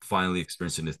finally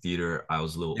experience in the theater. I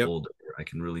was a little older. I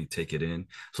can really take it in.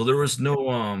 So there was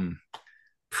no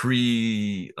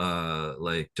pre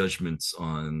like judgments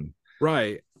on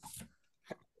like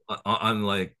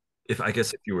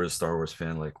if you were a Star Wars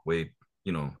fan, like wait,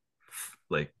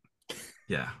 like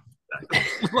yeah.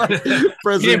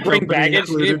 You didn't bring baggage.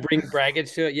 You didn't bring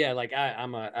baggage to it. Yeah, like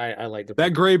I like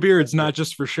that gray beard's not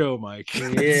just for show, Mike.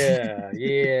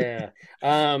 yeah.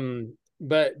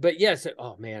 But yes.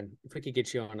 Oh man, if we could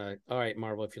get you on all right,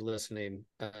 Marvel, if you're listening,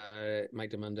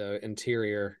 Mike DeMundo,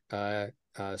 interior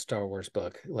Star Wars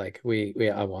book. Like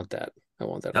I want that. I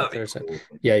want that out there. So cool.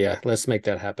 Yeah. Let's make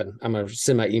that happen. I'm gonna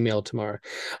send my email tomorrow.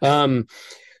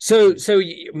 So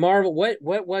Marvel, what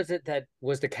was it that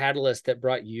was the catalyst that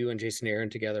brought you and Jason Aaron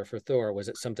together for Thor? Was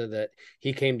it something that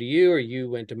he came to you, or you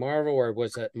went to Marvel, or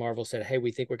was it Marvel said, "Hey,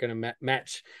 we think we're going to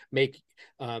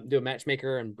do a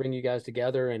matchmaker and bring you guys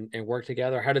together and work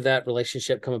together"? How did that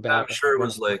relationship come about? I'm sure it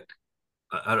was like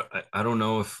I don't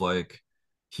know if like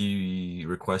he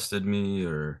requested me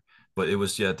but it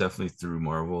was definitely through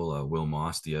Marvel. Will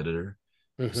Moss, the editor,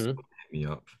 hit me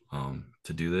up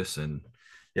to do this, and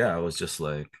I was just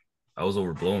like I was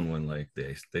overblown when like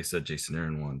they said Jason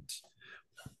Aaron wants.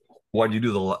 Why do you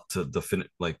do to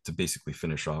basically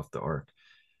finish off the arc?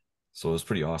 So it was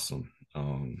pretty awesome.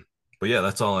 But yeah,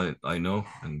 that's all I know.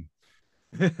 And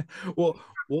well,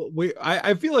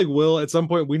 I feel like Will at some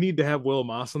point we need to have Will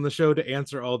Moss on the show to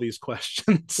answer all these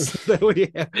questions that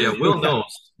we have. Yeah, Will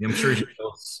knows. I'm sure he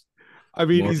knows. I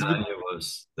mean, you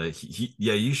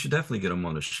should definitely get him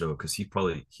on the show because he's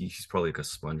probably like a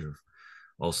sponge of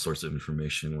all sorts of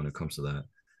information when it comes to that.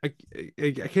 I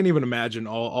can't even imagine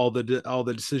all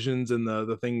the decisions and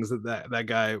the things that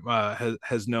guy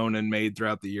has known and made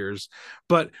throughout the years.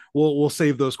 But we'll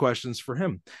save those questions for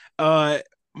him.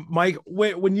 Mike,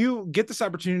 when you get this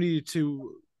opportunity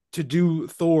to do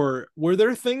Thor, were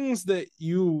there things that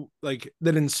you like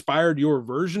that inspired your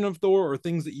version of Thor, or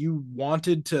things that you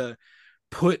wanted to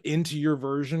put into your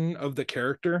version of the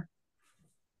character?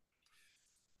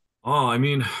 Oh, I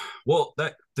mean, well,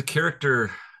 that the character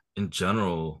in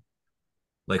general,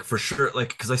 like for sure, like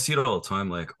because I see it all the time,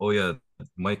 like, oh yeah,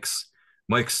 Mike's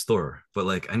Thor, but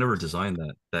like I never designed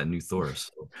that new Thor.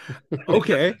 So.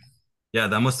 Okay. Yeah,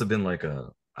 that must have been like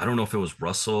I don't know if it was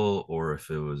Russell or if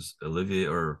it was Olivier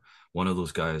or one of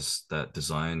those guys that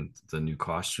designed the new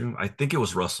costume. I think it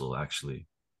was Russell actually,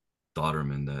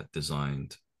 Dodderman, that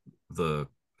designed the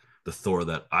Thor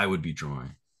that I would be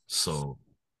drawing. So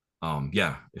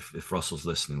if Russell's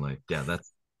listening, like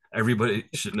that's everybody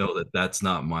should know that that's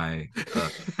not my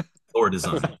Thor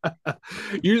design.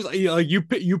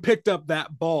 You picked up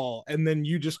that ball and then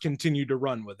you just continued to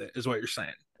run with it, is what you're saying.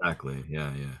 Exactly.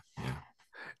 Yeah.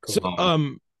 Cool. So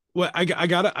well, I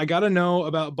gotta know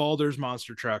about Baldur's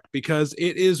Monster Truck, because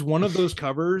it is one of those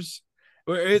covers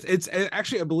where it's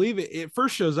actually, I believe it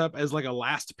first shows up as like a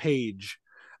last page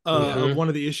of one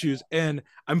of the issues, and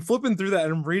I'm flipping through that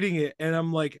and I'm reading it and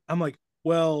I'm like,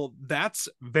 well, that's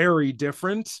very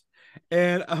different.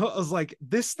 And I was like,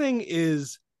 this thing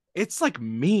it's like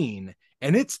mean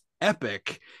and it's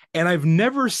epic, and I've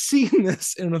never seen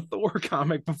this in a Thor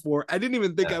comic before. I didn't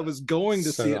even think I was going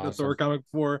to see it in a Thor comic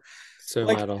before. So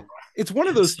like, metal. It's one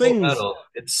of those things. Metal.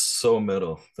 It's so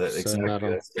metal. That so exactly metal.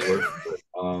 That's the word for it.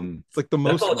 It's like the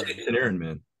most. That's all Jason Aaron,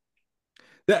 man.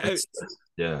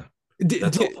 Yeah.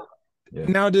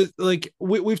 Now, like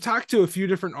we've talked to a few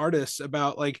different artists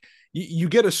about like you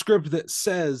get a script that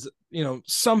says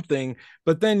something,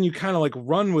 but then you kind of like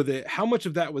run with it. How much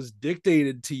of that was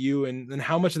dictated to you, and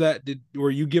how much of that were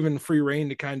you given free reign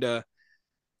to kind of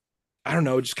I don't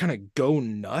know, just kind of go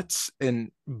nuts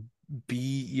and be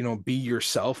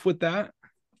yourself with that.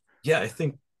 Yeah, I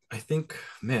think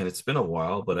man, it's been a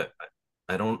while, but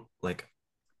I don't like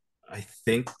I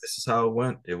think this is how it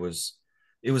went. It was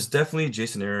definitely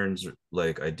Jason Aaron's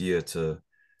like idea to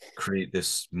create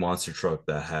this monster truck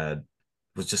that had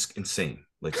was just insane.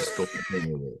 Like just go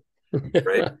insane with it,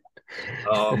 right?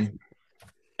 Um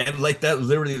and like that's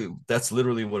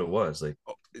literally what it was. Like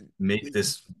make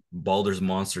this Baldur's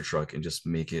monster truck and just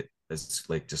make it as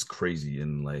like just crazy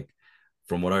and like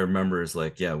from what I remember is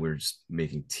like yeah, we are just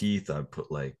making teeth. I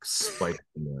put like spikes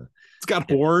in the It's got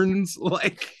horns,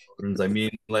 like I mean,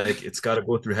 like it's got to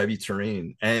go through heavy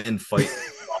terrain and fight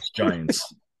frost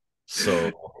giants.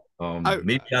 So I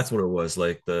maybe that's what it was.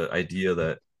 Like the idea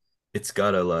that it's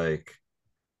gotta like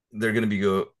they're gonna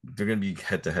be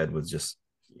head to head with just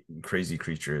crazy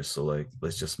creatures. So like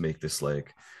let's just make this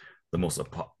like the most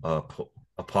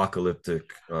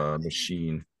apocalyptic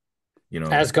machine. You know,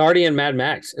 Asgardian Mad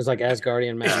Max. It's like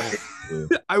Asgardian Mad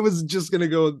Max. I was just gonna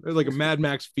go like a Mad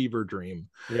Max fever dream.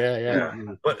 Yeah,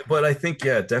 yeah. but I think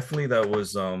yeah, definitely that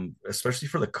was especially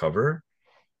for the cover.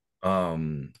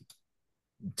 Um,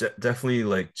 definitely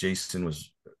like Jason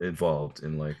was involved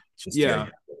in like just the Yeah.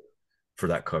 idea for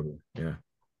that cover. Yeah.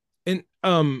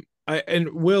 And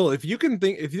Will, if you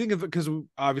think of it, because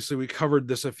obviously we covered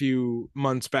this a few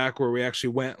months back where we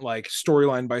actually went like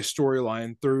storyline by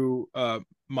storyline through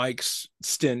Mike's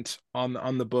stint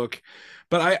on the book.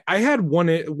 But I had one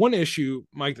issue,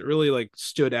 Mike, that really like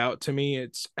stood out to me.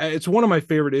 It's one of my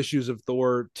favorite issues of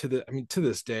Thor to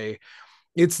this day.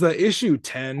 It's the issue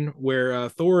 10 where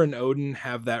Thor and Odin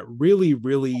have that really,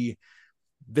 really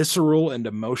visceral and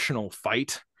emotional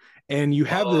fight. And Oh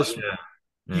yeah.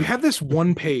 you Yeah. have this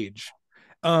one page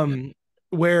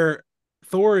where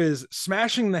Thor is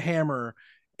smashing the hammer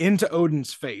into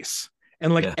Odin's face,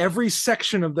 and like Yeah. every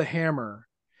section of the hammer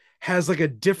has like a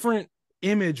different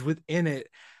image within it.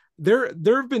 There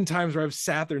have been times where I've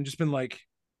sat there and just been like,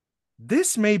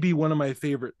 this may be one of my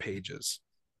favorite pages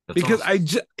That's because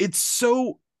awesome. it's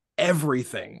so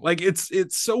everything, like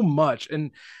it's so much.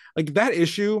 And like that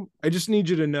issue, I just need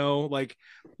you to know, like,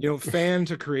 fan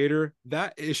to creator,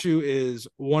 that issue is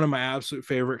one of my absolute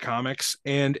favorite comics,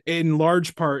 and in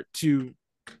large part to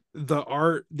the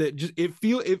art that just if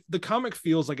the comic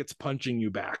feels like it's punching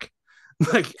you back.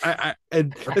 Like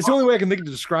and it's the only way I can think to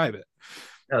describe it.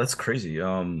 Yeah, that's crazy.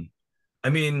 I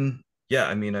mean, yeah,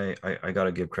 I mean, I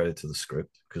gotta give credit to the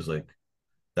script because like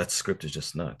that script is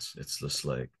just nuts. It's just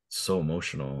like so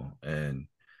emotional and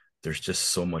there's just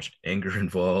so much anger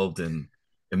involved and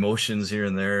emotions here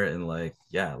and there and like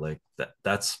yeah, like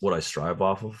that's what I strive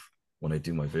off of when I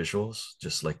do my visuals,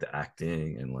 just like the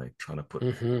acting and like trying to put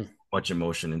Mm-hmm. much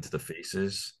emotion into the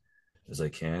faces as I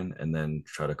can and then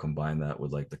try to combine that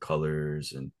with like the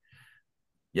colors and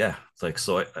yeah, it's like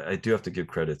so I do have to give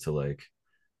credit to like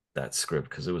that script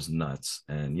because it was nuts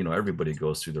and everybody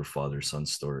goes through their father son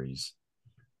stories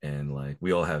and like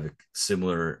we all have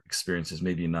similar experiences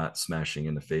maybe not smashing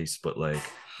in the face but like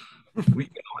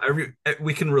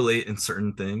we can relate in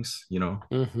certain things.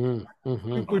 Mm-hmm.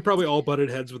 Mm-hmm. We probably all butted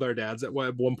heads with our dads at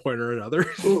one point or another.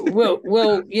 Well,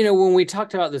 when we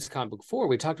talked about this comic before,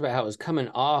 we talked about how it was coming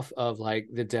off of like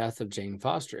the death of Jane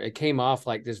Foster. It came off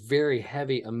like this very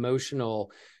heavy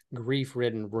emotional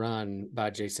grief-ridden run by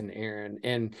Jason Aaron.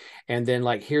 And then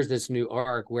like here's this new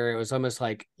arc where it was almost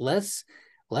like let's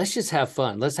just have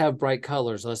fun. Let's have bright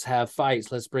colors. Let's have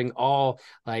fights. Let's bring all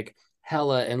like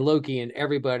Hela and Loki and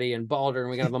everybody and Balder, and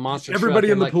we got to have a monster Everybody truck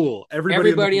in and the like pool.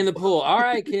 everybody in the pool. All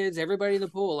right, kids, everybody in the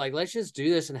pool. Like, let's just do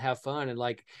this and have fun. And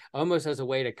like almost as a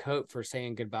way to cope for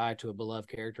saying goodbye to a beloved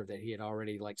character that he had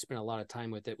already like spent a lot of time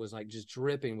with. It was like just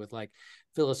dripping with like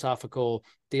philosophical,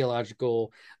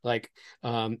 theological, like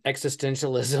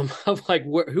existentialism of like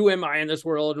who am I in this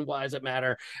world and why does it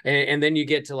matter? And then you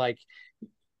get to like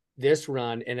this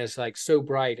run and it's like so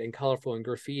bright and colorful and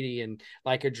graffiti and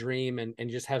like a dream and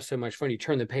just have so much fun. You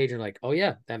turn the page and like, oh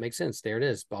yeah, that makes sense. There it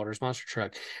is, Baldur's monster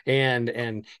truck.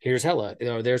 And here's Hela.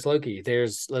 There's Loki.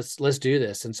 Let's do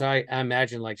this. And so I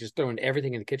imagine like just throwing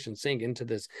everything in the kitchen sink into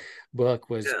this book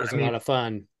was Yeah, was I a mean, lot of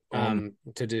fun um,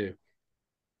 to do.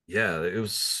 yeah, it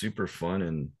was super fun.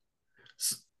 And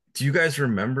do you guys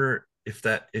remember if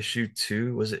that issue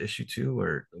two was it issue two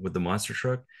or with the monster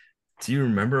truck? Do you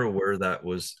remember where that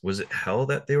was? Was it hell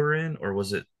that they were in, or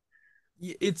was it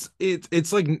It's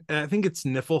like I think it's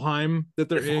Niflheim that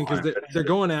they're in because Niflheim?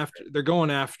 they're going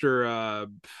after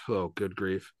oh good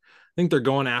grief. I think they're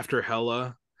going after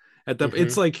Hela at the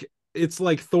Mm-hmm. it's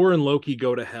like Thor and Loki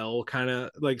go to hell kind of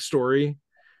like story.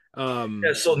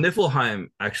 Yeah, so Niflheim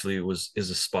actually is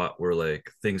a spot where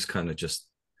like things kind of just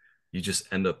you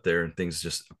just end up there and things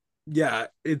just Yeah,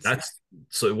 it's that's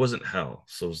so it wasn't hell.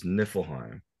 So it was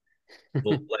Niflheim. But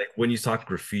like when you talk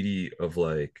graffiti of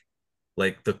like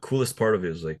the coolest part of it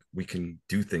is like we can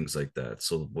do things like that.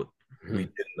 So what we did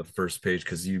in the first page,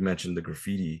 because you mentioned the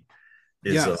graffiti,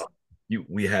 is yeah.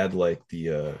 we had like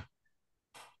the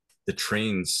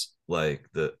trains, like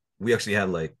the we actually had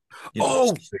like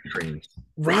Oh, trains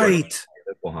right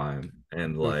right. behind,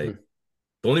 and like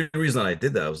the only reason I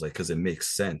did that was like because it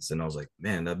makes sense, and I was like,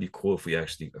 man, that'd be cool if we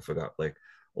actually, I forgot like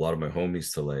a lot of my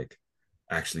homies to like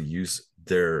actually use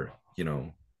their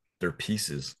their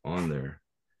pieces on there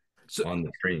So on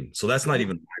the train. So that's not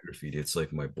even my graffiti, it's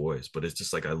like my boys, but it's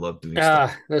just like I love doing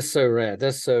stuff. Ah, that's so rad.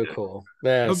 That's so Yeah. cool. um,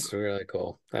 That's really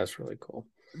cool. That's really cool.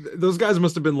 those guys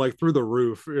must have been like through the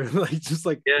roof, like just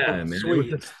like, oh, Yeah, man. It was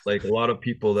sweet. just like a lot of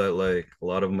people that like a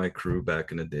lot of my crew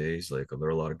back in the days, like there are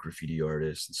a lot of graffiti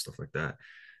artists and stuff like that.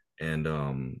 And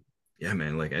yeah,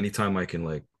 man, like anytime I can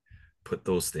like put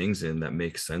those things in that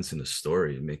make sense in the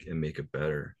story and make it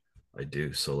better, I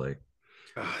do. So like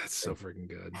Oh, that's so freaking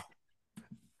good.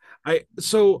 I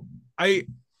so I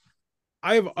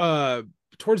I've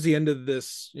towards the end of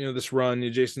this, this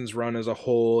run, Jason's run as a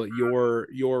whole,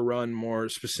 your run more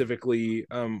specifically,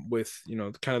 with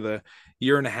kind of the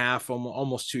year and a half,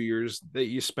 almost 2 years that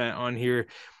you spent on here,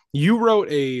 you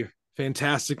wrote a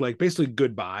fantastic, like basically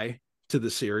goodbye to the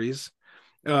series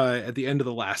at the end of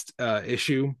the last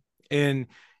issue, and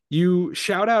you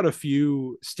shout out a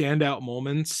few standout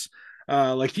moments.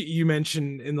 Like you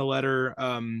mentioned in the letter,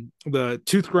 the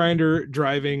tooth grinder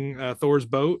driving Thor's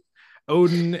boat,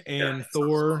 Odin yeah, and that sounds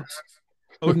Thor, awesome.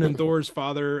 Odin and Thor's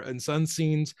father and son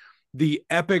scenes, the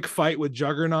epic fight with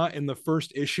Juggernaut in the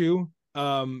first issue,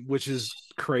 which is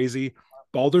crazy.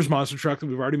 Baldur's monster truck that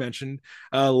we've already mentioned,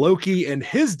 Loki and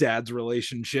his dad's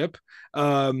relationship,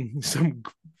 some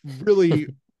really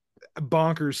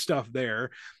bonkers stuff there.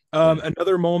 Yeah.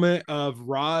 Another moment of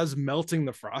Roz melting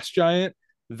the frost giant.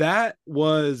 That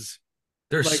was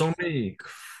There's like, so many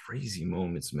crazy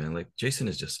moments, man. Like Jason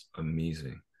is just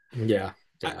amazing. Yeah.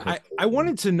 I, Yeah. I, I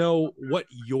wanted to know what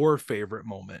your favorite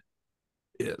moment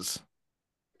is.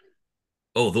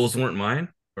 Oh, those weren't mine?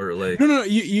 Or No, like no,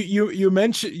 you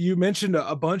mentioned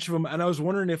a bunch of them, and I was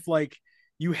wondering if like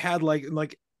you had like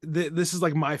this is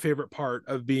like my favorite part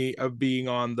of being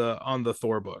on the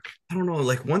Thor book. I don't know,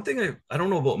 like one thing I don't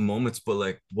know about moments, but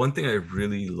like one thing I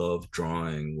really loved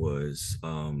drawing was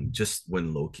just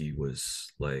when Loki was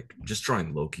like just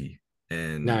drawing Loki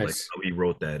and like Nice. how he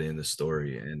wrote that in the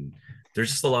story. And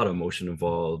there's just a lot of emotion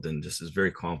involved and just is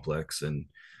very complex. And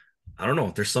I don't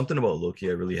know, there's something about Loki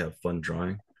I really have fun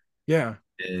drawing. Yeah.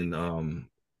 And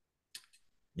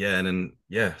yeah, and then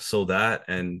yeah, so that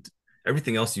and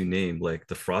everything else you named, like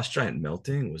the frost giant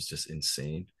melting was just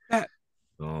insane. That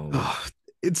Um oh,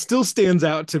 it still stands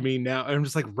out to me now. I'm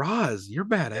just like, Roz, you're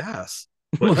yeah, badass.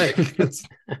 but Like it's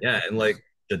yeah, and like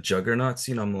the Juggernaut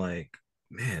scene, I'm like,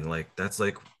 man, like that's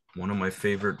like one of my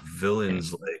favorite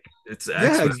villains. Like it's yeah,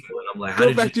 X-Men villain. I'm like, how go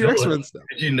did you back to your know it? X-Men stuff.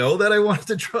 Did you know that I wanted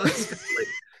to draw this guy? Like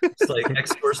it's like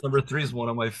X-Force number 3 is one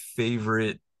of my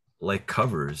favorite like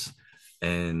covers.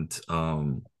 And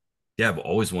yeah, I've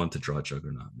always wanted to draw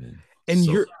Juggernaut, man. And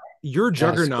So your That's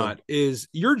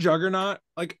cool. Juggernaut,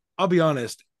 like I'll be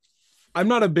honest, I'm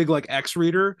not a big like X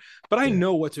reader, but I yeah,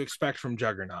 know what to expect from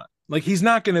Juggernaut. Like he's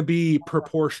not going to be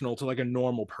proportional to like a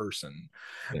normal person.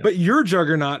 yeah. But your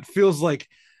Juggernaut feels like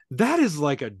that is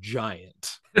like a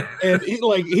giant. And he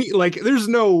there's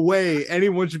no way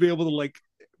anyone should be able to like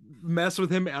mess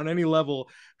with him on any level.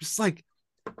 Just like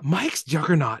Mike's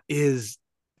Juggernaut is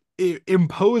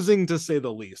imposing to say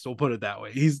the least. We'll put it that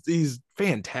way. He's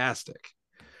fantastic.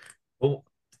 Well,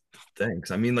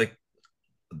 thanks. I mean, like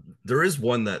there is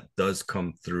one that does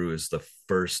come through is the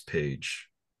first page,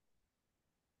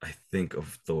 I think,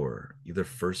 of Thor, either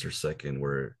first or second,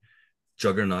 where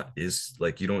Juggernaut is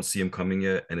like you don't see him coming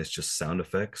yet, and it's just sound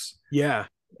effects. Yeah.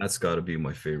 That's got to be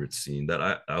my favorite scene that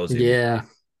I was able to. Yeah.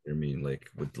 I mean, like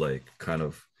with like kind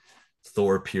of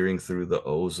Thor peering through the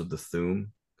O's of the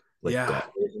Thum, like Yeah.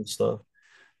 goggles and stuff.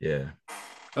 Yeah.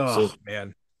 So Oh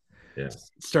man. yeah,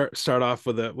 Start off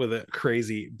with a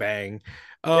crazy bang.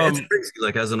 yeah, it's Um crazy.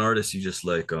 Like as an artist, you just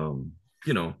like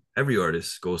every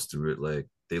artist goes through it. Like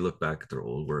they look back at their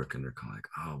old work and they're kind of like,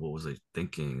 oh, what was I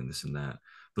thinking and this and that.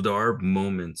 But there are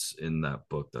moments in that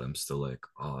book that I'm still like,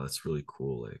 oh, that's really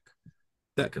cool.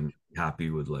 that like I'm happy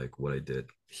with like what I did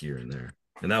here and there,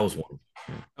 and that was one.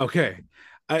 Yeah. okay.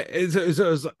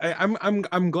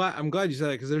 I'm glad you said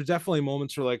that because there's definitely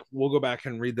moments where like we'll go back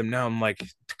and read them now. I'm like,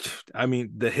 I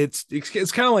mean, the hits.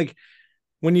 It's kind of like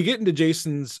when you get into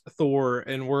Jason's Thor,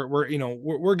 and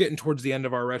we're getting towards the end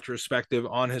of our retrospective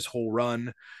on his whole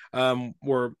run.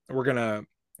 We're gonna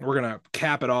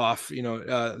cap it off,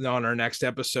 on our next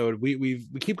episode. We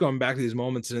keep going back to these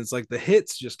moments, and it's like the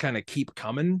hits just kind of keep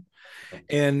coming,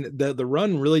 and the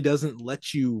run really doesn't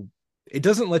let you. It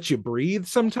doesn't let you breathe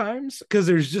sometimes because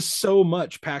there's just so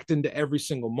much packed into every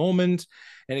single moment,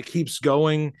 and it keeps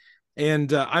going.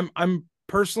 And I'm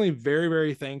personally very,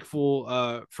 very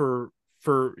thankful for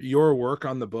your work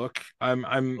on the book.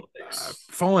 I'm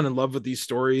falling in love with these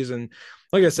stories, and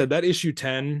like I said, that issue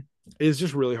 10 is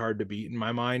just really hard to beat in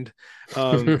my mind.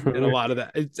 And a lot of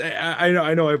that,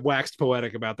 I know I've waxed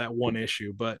poetic about that one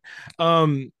issue, but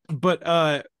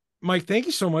Mike, thank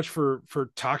you so much for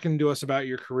talking to us about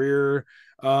your career,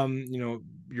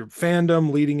 your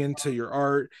fandom leading into your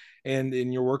art and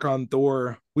in your work on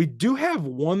Thor. We do have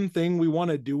one thing we want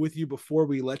to do with you before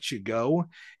we let you go,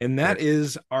 and that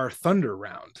is our Thunder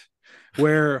round,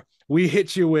 where we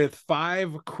hit you with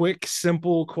 5 quick,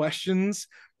 simple questions,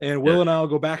 and Will and I'll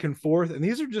go back and forth. And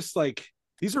these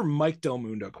are Mike Del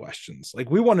Mundo questions.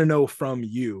 Like, we want to know from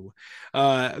you.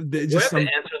 Just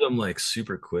answer them like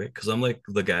super quick, because I'm like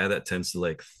the guy that tends to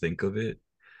like think of it.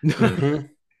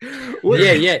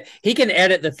 Yeah. He can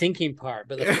edit the thinking part,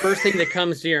 but the first thing that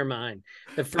comes to your mind,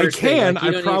 the first thing, like,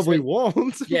 I probably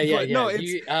won't. Yeah.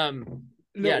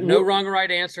 No wrong or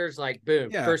right answers. Like,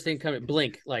 boom, first thing coming,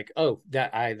 blink. Like, oh,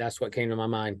 that's what came to my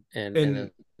mind. And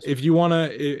if you wanna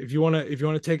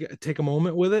take a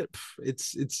moment with it,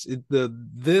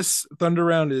 this Thunder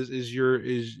round is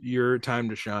your time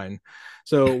to shine.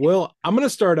 So, Will, I'm gonna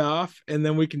start off, and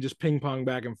then we can just ping pong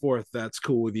back and forth. That's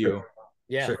cool with you?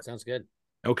 Yeah, sure. Sounds good.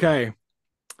 Okay,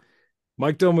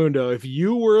 Mike Del Mundo, if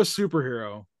you were a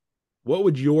superhero, what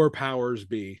would your powers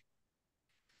be?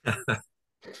 I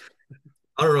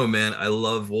don't know, man. I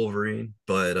love Wolverine,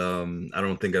 but I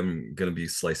don't think I'm gonna be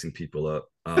slicing people up.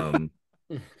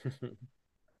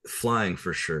 Flying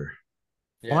for sure.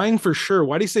 Flying for sure.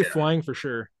 Why do you say flying for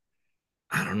sure?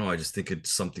 I don't know. I just think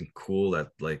it's something cool that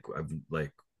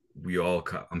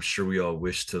I'm sure we all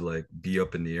wish to like be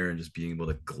up in the air and just being able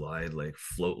to glide, like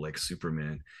float like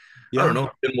Superman. I don't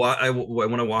know.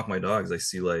 When I walk my dogs, I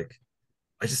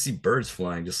just see birds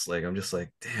flying. I'm just like,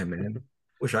 damn, man.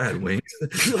 Wish I had wings.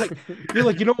 you're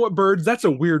like, you know what, birds? That's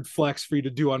a weird flex for you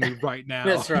to do on me right now.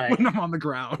 That's right. When I'm on the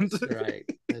ground. Right.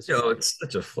 It's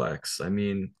such a flex. I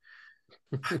mean,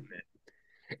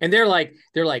 and they're like,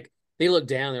 they look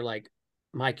down. They're like,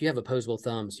 Mike, you have opposable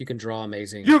thumbs. You can draw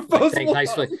amazing. You have opposable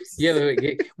thumbs. Yeah,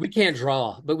 we can't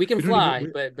draw, but we can fly.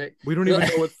 But we don't even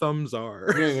know what thumbs are.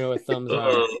 We don't even know what thumbs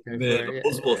are. Man,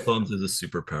 opposable thumbs is a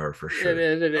superpower for sure.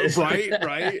 It is.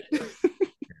 Right.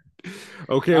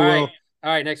 Okay,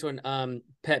 all right, next one.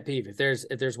 Pet peeve. If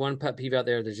there's one pet peeve out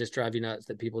there that just drive you nuts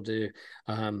that people do,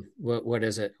 what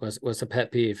is it? What's a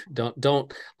pet peeve?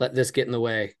 Don't let this get in the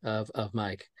way of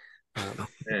Mike.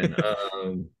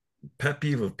 Pet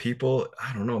peeve of people.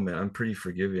 I don't know, man. I'm pretty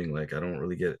forgiving. Like, I don't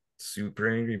really get super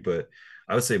angry, but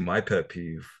I would say my pet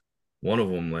peeve, one of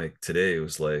them, like today,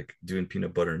 was like doing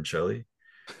peanut butter and jelly,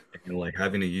 and like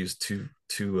having to use two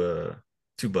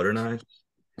butter knives.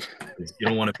 You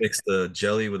don't want to mix the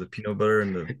jelly with the peanut butter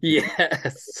and the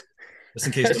just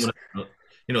in case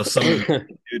someone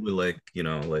dude with like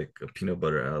a peanut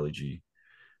butter allergy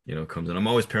comes in. I'm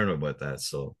always paranoid about that.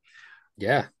 So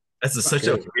that's such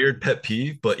a weird pet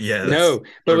peeve, but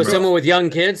but with someone with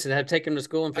young kids and have taken them to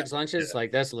school and fix lunches,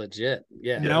 like, that's legit.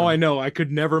 Now I know I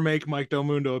could never make Mike Del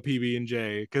Mundo a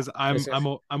PB&J because I'm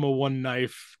a one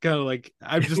knife kind of like.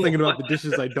 I'm just thinking about the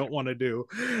dishes I don't want to do.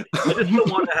 I just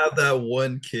don't want to have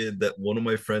that one of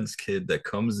my friends' kid that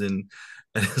comes in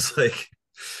and it's like,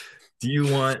 do you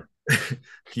want?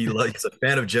 He's a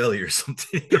fan of jelly or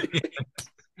something.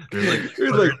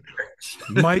 You're like,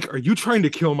 Mike, are you trying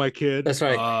to kill my kid? That's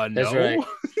right. No. That's right.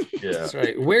 That's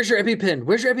right. Where's your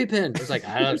EpiPen? It's like,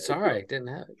 I'm sorry, didn't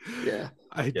have it. Yeah.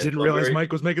 I didn't realize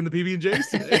Mike was making the PB&Js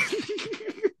today.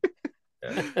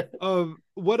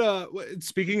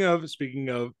 Speaking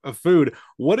of food,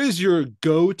 what is your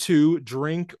go-to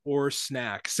drink or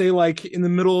snack? Say, like, in the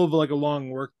middle of like a long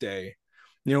work day,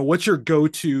 what's your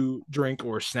go-to drink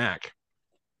or snack?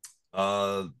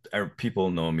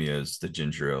 People know me as the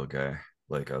ginger ale guy.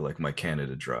 Like, I like my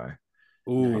Canada Dry.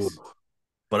 Ooh. Nice.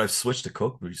 But I've switched to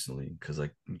Coke recently because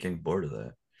I'm getting bored of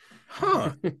that.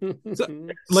 Huh. So,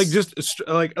 like, just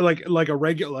like a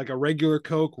regular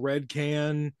Coke, red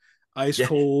can, ice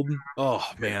cold. Oh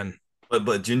man.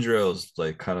 But ginger ale is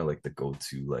like kind of like the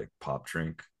go-to like pop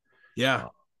drink. Yeah.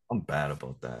 I'm bad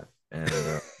about that. And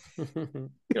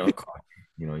coffee.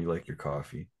 You like your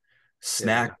coffee.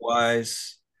 Snack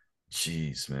wise,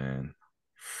 jeez, man.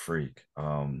 freak.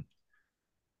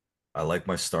 I like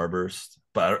my Starburst,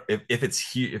 but if it's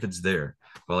here, if it's there,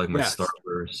 I like my Yes.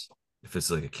 Starburst. If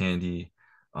it's like a candy,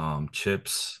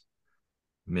 chips,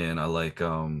 man, I like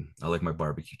my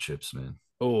barbecue chips, man.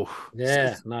 Oh,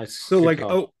 Yeah, nice. so Good like,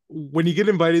 call. oh, when you get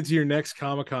invited to your next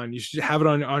Comic Con, you should have it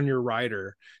on your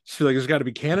rider. Just feel like there's got to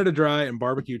be Canada Dry and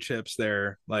barbecue chips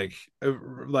there. Like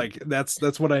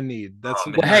that's what I need. That's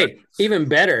Oh Well, man, hey, even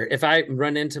better. If I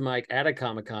run into Mike at a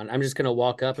Comic Con, I'm just gonna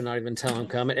walk up and not even tell him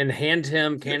coming and hand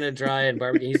him Canada Dry and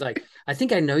barbecue. He's like, I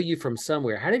think I know you from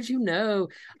somewhere. How did you know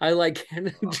I like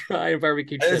Canada Dry and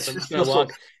barbecue I chips? I'm just just gonna feel so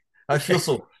walk. I feel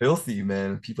so filthy,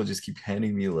 man. People just keep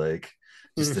handing me like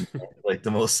just like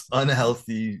the most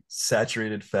unhealthy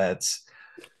saturated fats.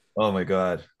 Oh my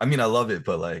God. I mean, I love it,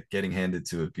 but like getting handed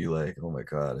to it, be like, oh my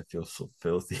God, I feel so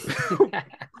filthy.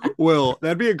 Will,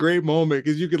 that'd be a great moment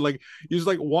because you just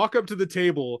like walk up to the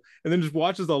table and then just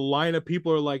watch as a line of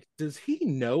people are like, does he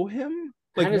know him?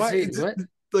 How Like, does why he is what? it,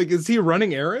 like is he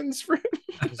running errands for him?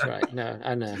 That's right. No,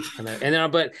 I know. And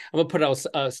then, but I'm gonna put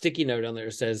a sticky note on there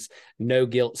that says "No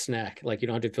guilt snack." Like you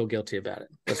don't have to feel guilty about it.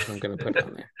 That's what I'm gonna put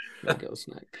on there. No guilt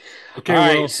snack. Okay,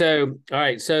 Will. All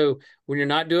right. So when you're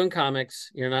not doing comics,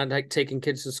 you're not like taking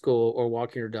kids to school or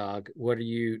walking your dog. What are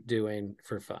you doing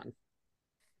for fun?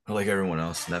 Like everyone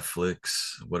else,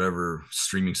 Netflix, whatever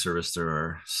streaming service there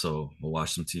are. So we'll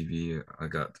watch some TV. I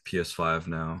got the PS5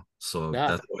 now. So Ah,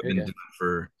 that's what I've there you been go. doing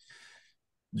for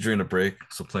during the break.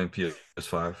 So playing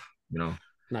PS5, you know.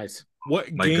 Nice.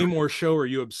 What My girl, game or show are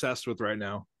you obsessed with right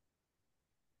now?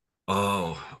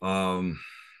 oh,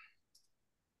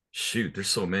 shoot, there's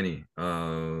so many.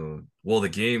 Well, the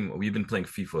game we've been playing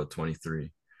FIFA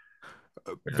 23.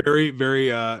 Yeah. Very, very,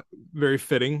 very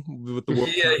fitting with the World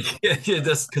Yeah, Cup. yeah.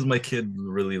 That's because my kid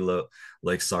really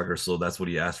like soccer, so that's what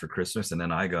he asked for Christmas, and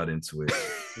then I got into it.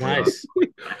 Nice.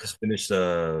 I just finished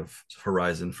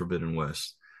Horizon Forbidden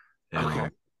West, and Okay.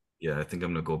 yeah, I think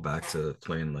I'm gonna go back to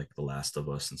playing like The Last of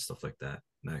Us and stuff like that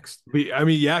next. I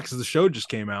mean, yeah, because the show just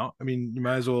came out. I mean, you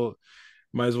might as well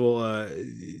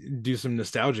do some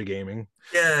nostalgia gaming.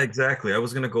 Yeah, exactly. I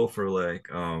was gonna go for like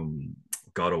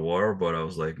God of War, but I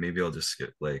was like, maybe I'll just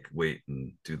get like wait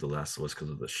and do The Last of Us because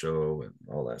of the show and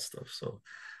all that stuff. So,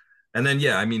 and then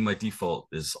yeah, I mean, my default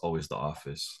is always The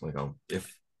Office. Like,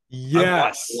 if I've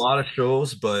watched a Yes. lot of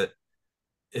shows, but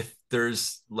if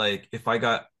there's like if I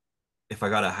got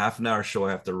a half an hour show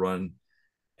I have to run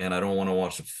and I don't want to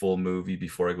watch a full movie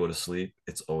before I go to sleep,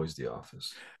 it's always The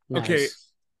Office. Okay, Nice.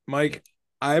 Mike,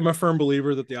 I'm a firm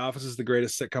believer that The Office is the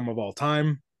greatest sitcom of all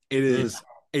time. It Yeah. is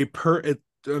it's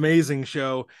amazing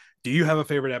show. Do you have a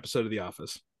favorite episode of The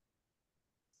Office?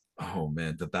 Oh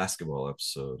man, the basketball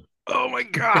episode. Oh my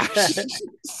gosh.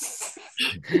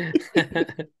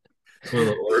 It's one of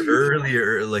the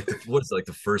earlier, like what's like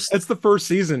the first That's the first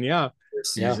season, yeah.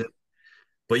 Yeah. season.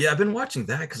 But yeah, I've been watching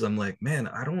that because I'm like, man,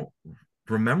 I don't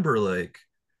remember like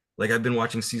I've been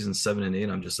watching season 7 and 8.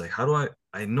 I'm just like, how do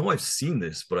I know I've seen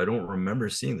this, but I don't remember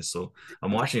seeing this. So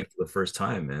I'm watching it for the first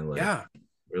time, man. Like Yeah.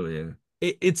 really,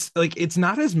 It's like it's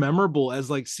not as memorable as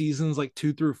like seasons like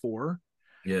 2 through 4 or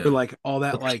yeah. like all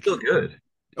that But they're like still good.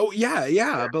 oh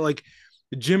yeah, but like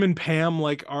Jim and Pam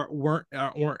like weren't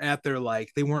at their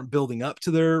like they weren't building up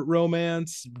to their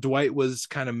romance. Dwight was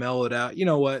kind of mellowed out. You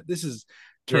know what? This is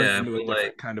turning Yeah, into a but like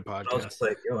different kind of I was podcast. just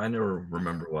like, yo, I never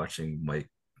remember watching Mike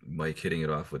hitting it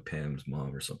off with Pam's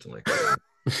mom or something like that.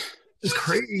 It's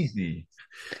crazy,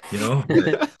 you know.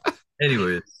 But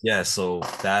anyways, yeah. So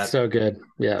that So good.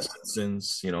 Yeah.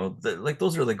 Simpsons, like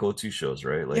those are like go-to shows,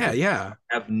 right? Like Yeah, if yeah.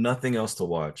 I have nothing else to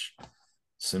watch,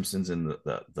 Simpsons and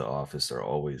the Office are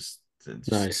always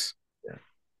just Nice. yeah.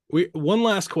 We one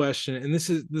last question, and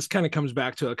this kind of comes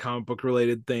back to a comic book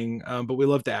related thing, but we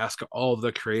love to ask all of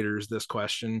the creators this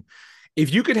question: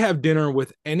 if you could have dinner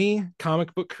with any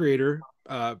comic book creator,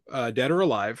 dead or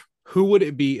alive, who would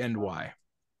it be and why?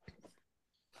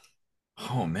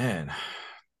 Oh man.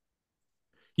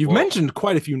 You've Well, mentioned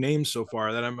quite a few names so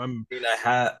far that I'm I mean,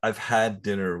 I've had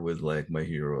dinner with like my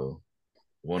hero,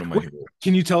 one of my what, heroes.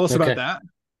 can you tell us about Okay. that?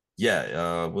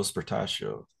 Yeah, Will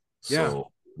Spertasio. Yeah.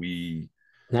 So we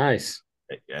Nice.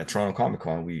 at Toronto Comic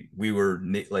Con, we were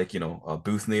like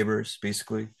booth neighbors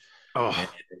basically. Oh,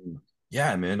 And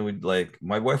yeah, man, we like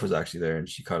my wife was actually there, and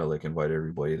she kind of like invited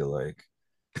everybody to like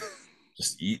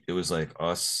just eat. It was like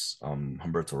us,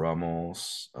 Humberto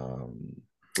Ramos,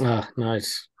 Ah,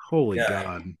 nice. holy yeah,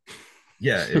 God.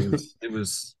 yeah.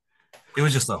 It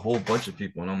was just a whole bunch of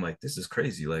people, and I'm like, this is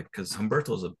crazy, like because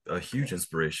Humberto's a huge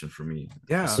inspiration for me,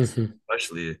 Yeah. Mhm.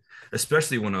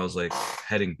 especially when I was like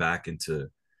heading back into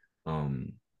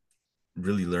um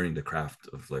really learning the craft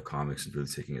of like comics and really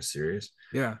taking it serious.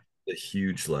 Yeah. A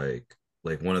huge like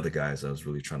like one of the guys I was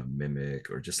really trying to mimic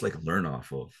or just like learn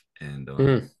off of. And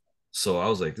Mhm. so I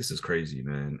was like, this is crazy,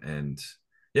 man. And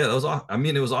yeah, that was I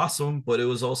mean, it was awesome, but it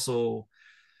was also,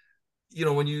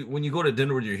 when you go to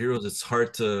dinner with your heroes, it's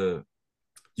hard to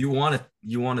you want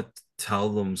to tell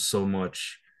them so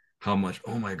much how much,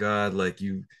 oh my God, like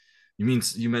you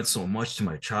meant so much to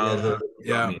my childhood. Yeah. You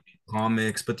got Yeah. me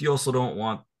comics, but you also don't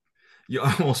want you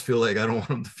almost feel like I don't want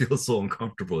them to feel so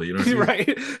uncomfortable. You know what I mean? Right.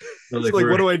 It's Like like, what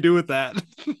we're do I do with that?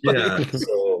 Like, yeah.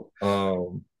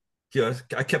 So yeah,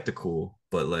 I kept it cool,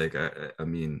 but like I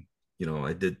mean,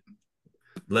 I did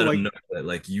let him like, know that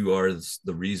like you are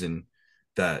the reason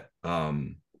that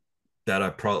that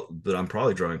I'm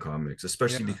probably drawing comics,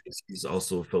 especially yeah. because he's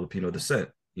also Filipino descent.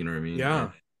 You know what I mean? And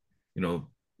Yeah. you know,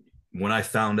 when I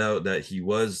found out that he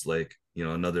was like,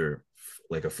 another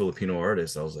like a Filipino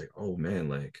artist, I was like, oh man,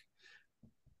 like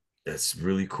that's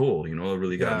really cool. It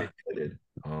really got me Yeah.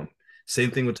 excited.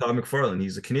 Same thing with Todd McFarlane.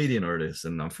 He's a Canadian artist,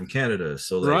 and I'm from Canada,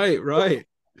 so like Right. Right.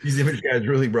 these image guys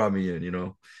really brought me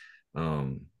in.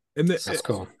 Um, And so That's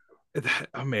cool.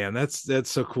 oh man, that's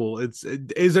so cool.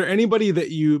 Is there anybody that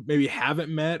you maybe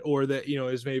haven't met or that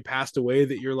is maybe passed away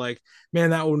that you're like,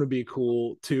 man, that one would be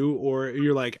cool too, or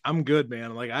you're like, I'm good,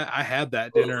 man, like I had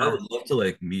that I dinner. would love to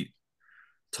like meet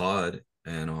Todd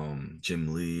and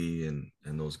Jim Lee and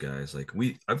those guys. Like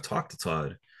I've talked to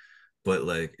Todd, but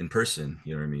like in person,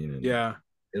 you know what I mean? And Yeah.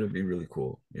 it'll be really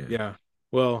cool. Yeah. Yeah.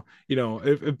 Well,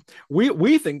 if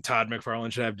we think Todd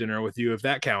McFarlane should have dinner with you, if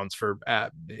that counts for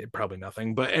probably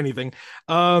nothing, but anything.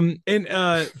 And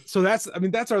so that's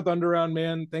our Thunder Round,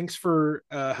 man. Thanks for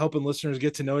helping listeners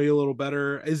get to know you a little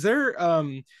better. Is there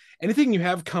anything you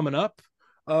have coming up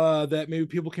that maybe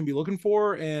people can be looking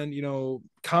for, and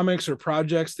comics or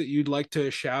projects that you'd like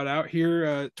to shout out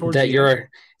here towards That the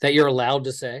end? you're allowed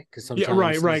to say, because Yeah,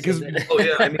 right, sometimes right. Because Oh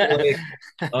yeah, I mean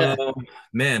like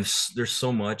man, there's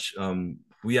so much.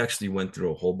 We actually went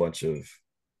through a whole bunch of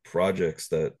projects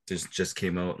that just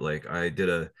came out. Like I did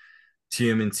a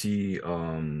TMNT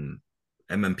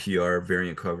MMPR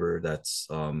variant cover that's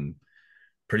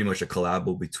pretty much a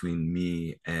collabo between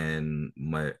me and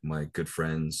my good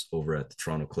friends over at the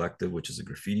Toronto Collective, which is a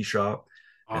graffiti shop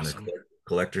and a awesome.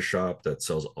 collector shop that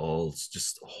sells all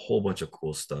just a whole bunch of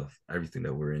cool stuff, everything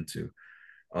that we're into.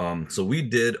 So we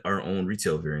did our own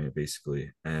retail variant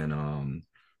basically, and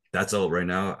that's out right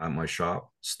now at my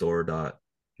shop,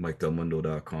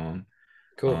 store.mikedelmundo.com.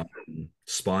 Cool.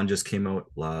 Spawn just came out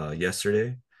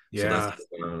yesterday, so that's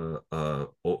Yeah.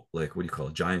 like what do you call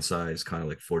it, giant size, kind of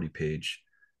like 40-page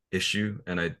issue,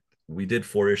 and we did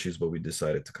 4 issues, but we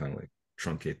decided to kind of like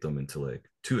truncate them into like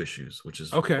 2 issues, which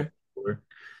is Okay. cooler.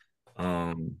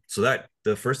 So that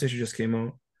the first issue just came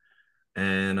out,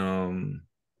 and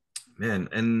man,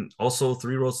 and also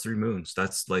Three Worlds, Three Moons.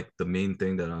 That's like the main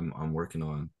thing that I'm working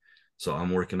on. So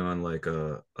I'm working on like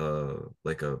a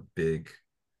big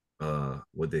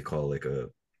what they call like a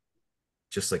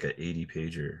just like an 80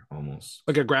 pager almost.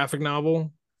 Like a graphic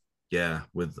novel. Yeah,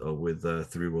 with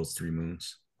Three Worlds, Three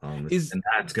Moons. Is And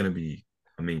that's gonna be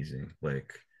amazing.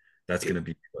 Like that's gonna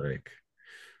be like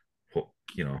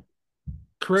you know,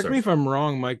 correct sorry. me if I'm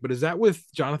wrong, Mike, but is that with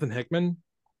Jonathan Hickman?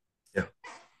 Yeah.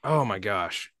 Oh my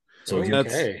gosh. So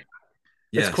That's Okay.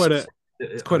 it's yes.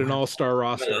 quite an all-star Am I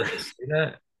allowed roster. to say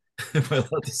that? Am I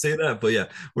allowed to say that? But yeah,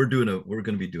 we're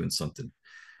gonna be doing something.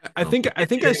 I think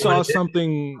I saw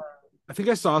something. I think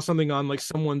I saw something on like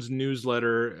someone's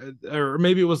newsletter, or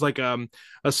maybe it was like a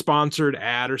sponsored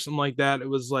ad or something like that. It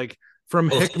was like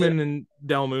from Oh, Hickman and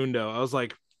Del Mundo. I was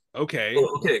like, okay.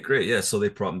 okay, great. Yeah, so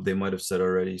they might have said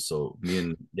already. So me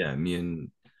and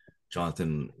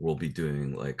Jonathan will be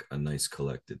doing like a nice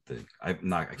collected thing. I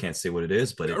can't say what it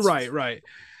is, but Right, right.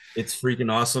 it's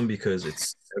freaking awesome because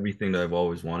it's everything that I've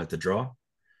always wanted to draw.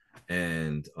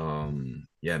 And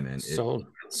yeah, man, Sold.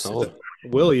 it's Sold.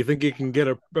 Will, you think you can get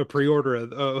a pre-order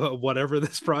of whatever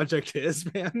this project is,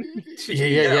 man?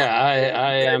 Yeah.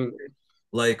 I am.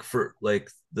 like for like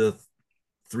the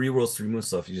Three Worlds, Three Moons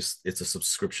stuff, it's a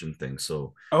subscription thing.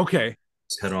 So Okay.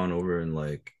 just head on over and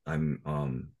like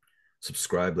I'm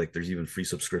subscribed. Like there's even free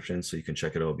subscriptions, so you can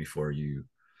check it out before you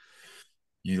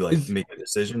like Is make a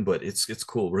decision. But it's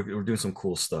cool. We're doing some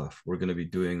cool stuff. We're gonna be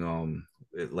doing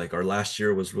like our last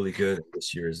year was really good.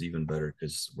 This year is even better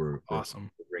because we're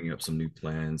awesome. bringing up some new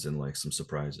plans and like some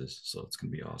surprises. So it's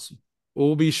gonna be awesome.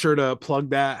 We'll be sure to plug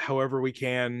that however we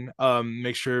can.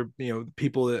 Make sure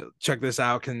people that check this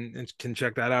out can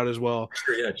check that out as well.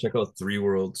 Sure, yeah. Check out Three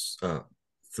Worlds,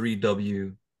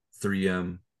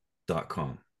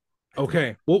 3w3m.com.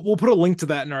 Okay, we'll put a link to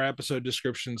that in our episode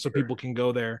description so people can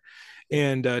go there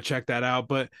and check that out.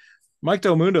 But Mike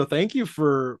Del Mundo, thank you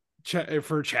for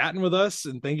for chatting with us,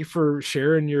 and thank you for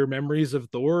sharing your memories of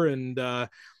Thor and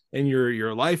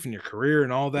your life and your career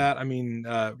and all that. I mean,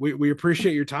 we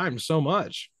appreciate your time so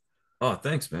much. Oh,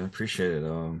 thanks, man. Appreciate it.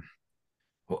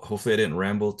 Hopefully I didn't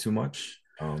ramble too much.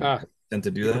 I tend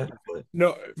to do that, but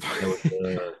No. that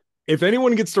was, If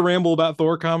anyone gets to ramble about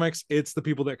Thor comics, it's the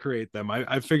people that create them.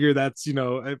 I figure that's, you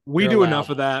know, we They're do allowed. enough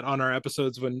of that on our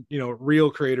episodes when, you know, real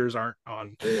creators aren't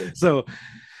on. yeah. So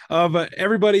but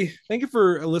everybody, thank you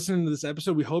for listening to this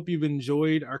episode. We hope you've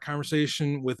enjoyed our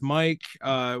conversation with Mike.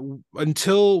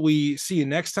 Until we see you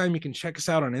next time, you can check us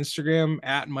out on Instagram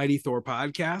at Mighty Thor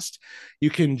Podcast. You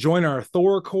can join our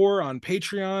Thor Core on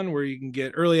Patreon, where you can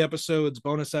get early episodes,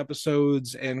 bonus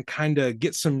episodes, and kind of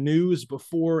get some news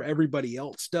before everybody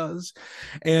else does.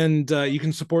 And you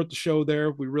can support the show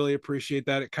there. We really appreciate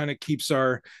that. It kind of keeps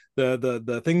our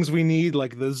the things we need,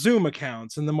 like the Zoom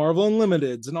accounts and the Marvel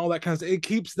Unlimiteds and all that kind of stuff. It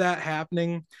keeps that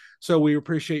happening. So we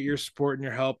appreciate your support and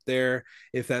your help there.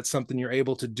 If that's something you're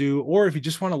able to do, or if you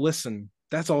just want to listen,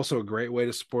 that's also a great way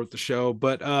to support the show.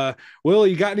 But Will,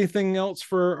 you got anything else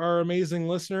for our amazing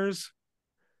listeners?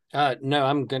 No,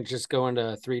 I'm gonna just go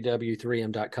into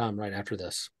 3w3m.com right after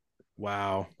this.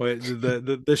 Wow.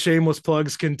 The shameless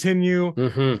plugs continue.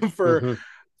 Mm-hmm.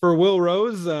 For Will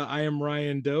Rose, I am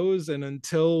Ryan Doze, and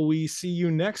until we see you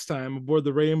next time aboard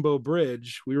the Rainbow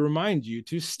Bridge, we remind you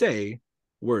to stay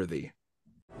worthy.